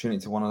give an opportunity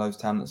to one of those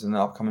talents in the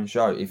upcoming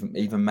show.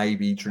 Even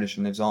maybe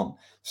tradition lives on.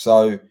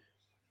 So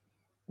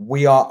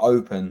we are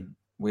open.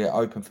 We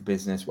are open for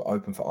business. We're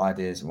open for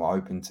ideas, and we're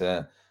open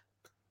to,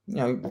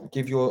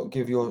 give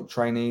your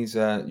trainees,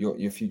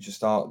 your future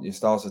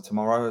stars of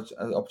tomorrow,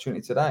 an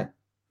opportunity today.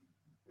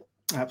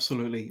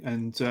 Absolutely.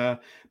 And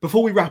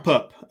before we wrap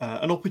up,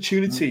 an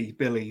opportunity,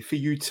 Billy, for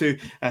you to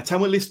tell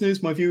my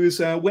listeners, my viewers,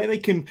 where they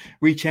can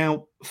reach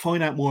out,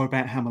 find out more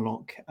about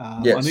Hammerlock. I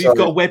know you've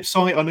got a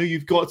website. I know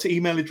you've got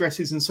email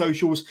addresses and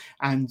socials.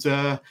 And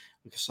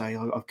like I say,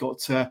 I've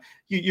got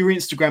your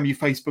Instagram, your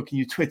Facebook, and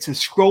your Twitter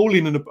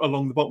scrolling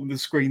along the bottom of the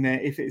screen there.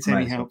 If it's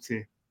any help to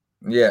you.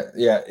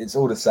 Yeah, it's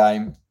all the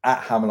same at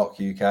Hammerlock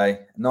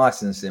UK.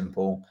 Nice and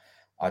simple.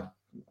 I'm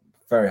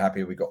very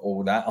happy we got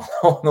all that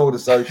on all the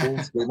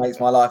socials. It makes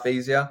my life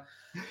easier.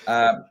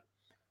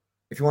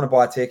 If you want to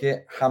buy a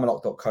ticket,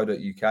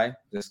 hammerlock.co.uk.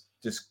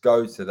 Just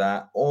go to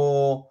that,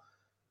 or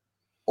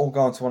go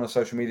onto one of the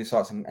social media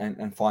sites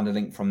and find a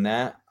link from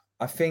there.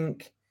 I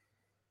think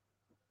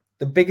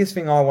the biggest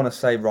thing I want to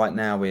say right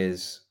now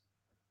is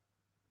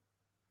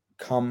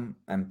come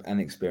and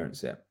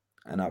experience it.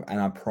 And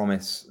I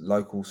promise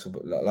local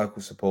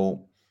support,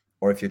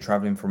 or if you're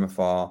traveling from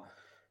afar,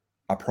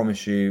 I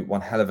promise you one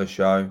hell of a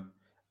show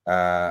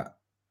at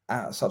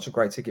such a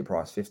great ticket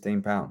price,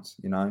 £15.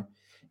 You know,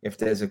 if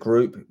there's a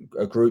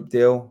group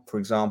deal, for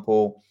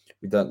example,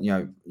 we don't,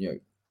 you know,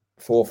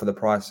 4 for the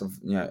price of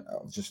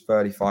just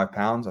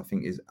 £35, I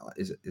think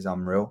is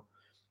unreal.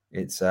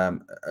 It's a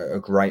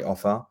great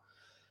offer,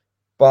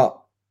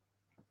 but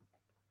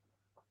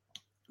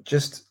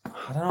just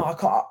I don't know. I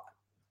can't.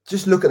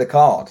 Just look at the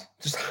card.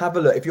 Just have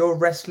a look. If you're a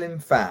wrestling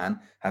fan,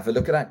 have a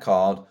look at that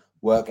card.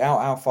 Work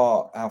out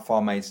how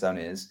far Maidstone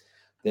is.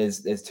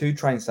 There's 2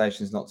 train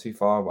stations not too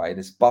far away.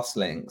 There's bus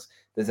links.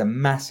 There's a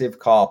massive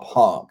car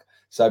park.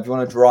 So if you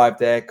want to drive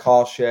there,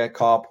 car share,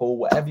 carpool,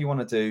 whatever you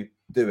want to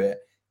do it.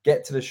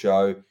 Get to the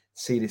show.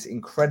 See this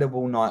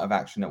incredible night of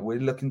action that we're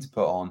looking to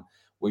put on.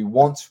 We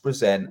want to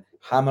present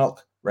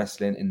Hammerlock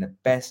Wrestling in the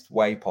best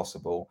way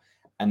possible,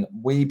 and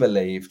we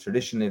believe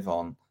tradition lives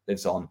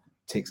on.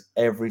 Ticks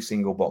every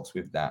single box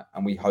with that,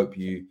 and we hope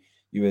you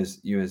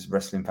as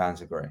wrestling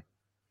fans agree.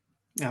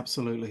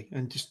 Absolutely,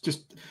 and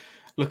just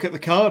look at the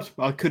card.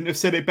 I couldn't have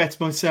said it better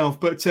myself.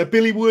 But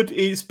Billy Wood,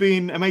 it's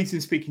been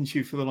amazing speaking to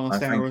you for the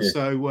last hour or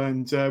so,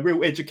 and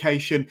real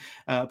education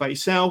about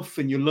yourself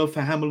and your love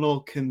for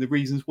Hammerlock and the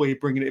reasons why you're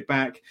bringing it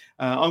back.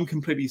 I'm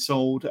completely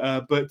sold.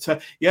 But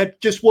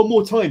just one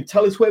more time,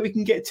 tell us where we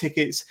can get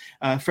tickets.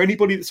 For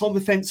anybody that's on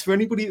the fence, for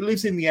anybody that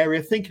lives in the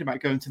area thinking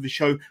about going to the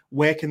show,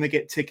 where can they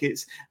get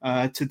tickets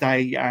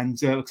today? And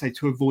like I say,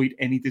 to avoid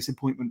any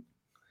disappointment.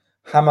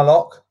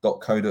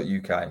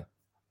 Hammerlock.co.uk.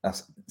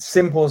 That's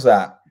simple as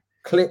that.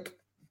 Click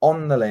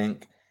on the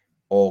link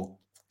or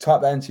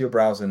type that into your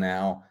browser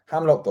now.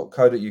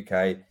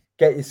 Hammerlock.co.uk.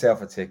 Get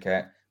yourself a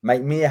ticket.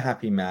 Make me a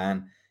happy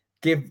man.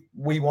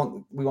 We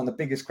want the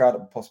biggest crowd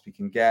that we possibly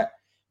can get,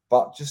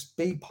 but just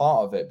be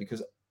part of it,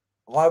 because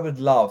I would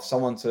love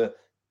someone to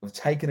have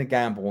taken a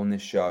gamble on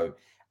this show,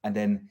 and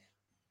then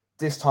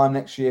this time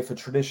next year for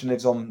Tradition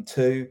Lives On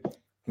 2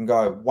 can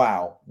go,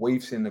 wow,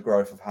 we've seen the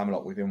growth of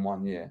Hammerlock within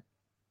 1 year.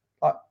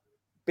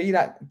 Be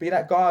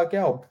that guy or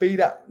girl. Be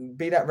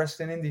that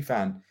wrestling indie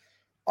fan.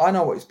 I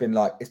know what it's been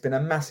like. It's been a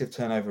massive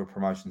turnover of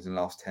promotions in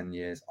the last 10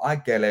 years. I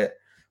get it.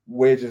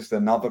 We're just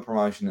another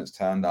promotion that's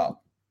turned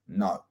up.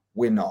 No,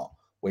 we're not.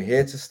 We're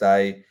here to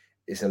stay.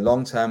 It's a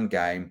long-term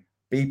game.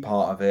 Be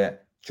part of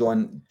it.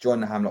 Join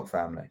the Hammerlock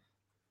family.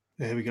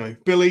 There we go.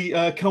 Billy,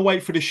 can't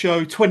wait for the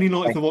show,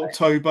 29th of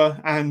October.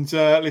 And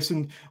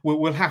listen,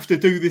 we'll have to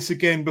do this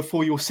again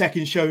before your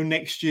second show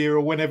next year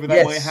or whenever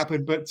that might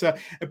happen. But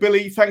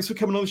Billy, thanks for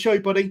coming on the show,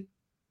 buddy.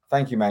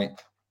 Thank you, mate.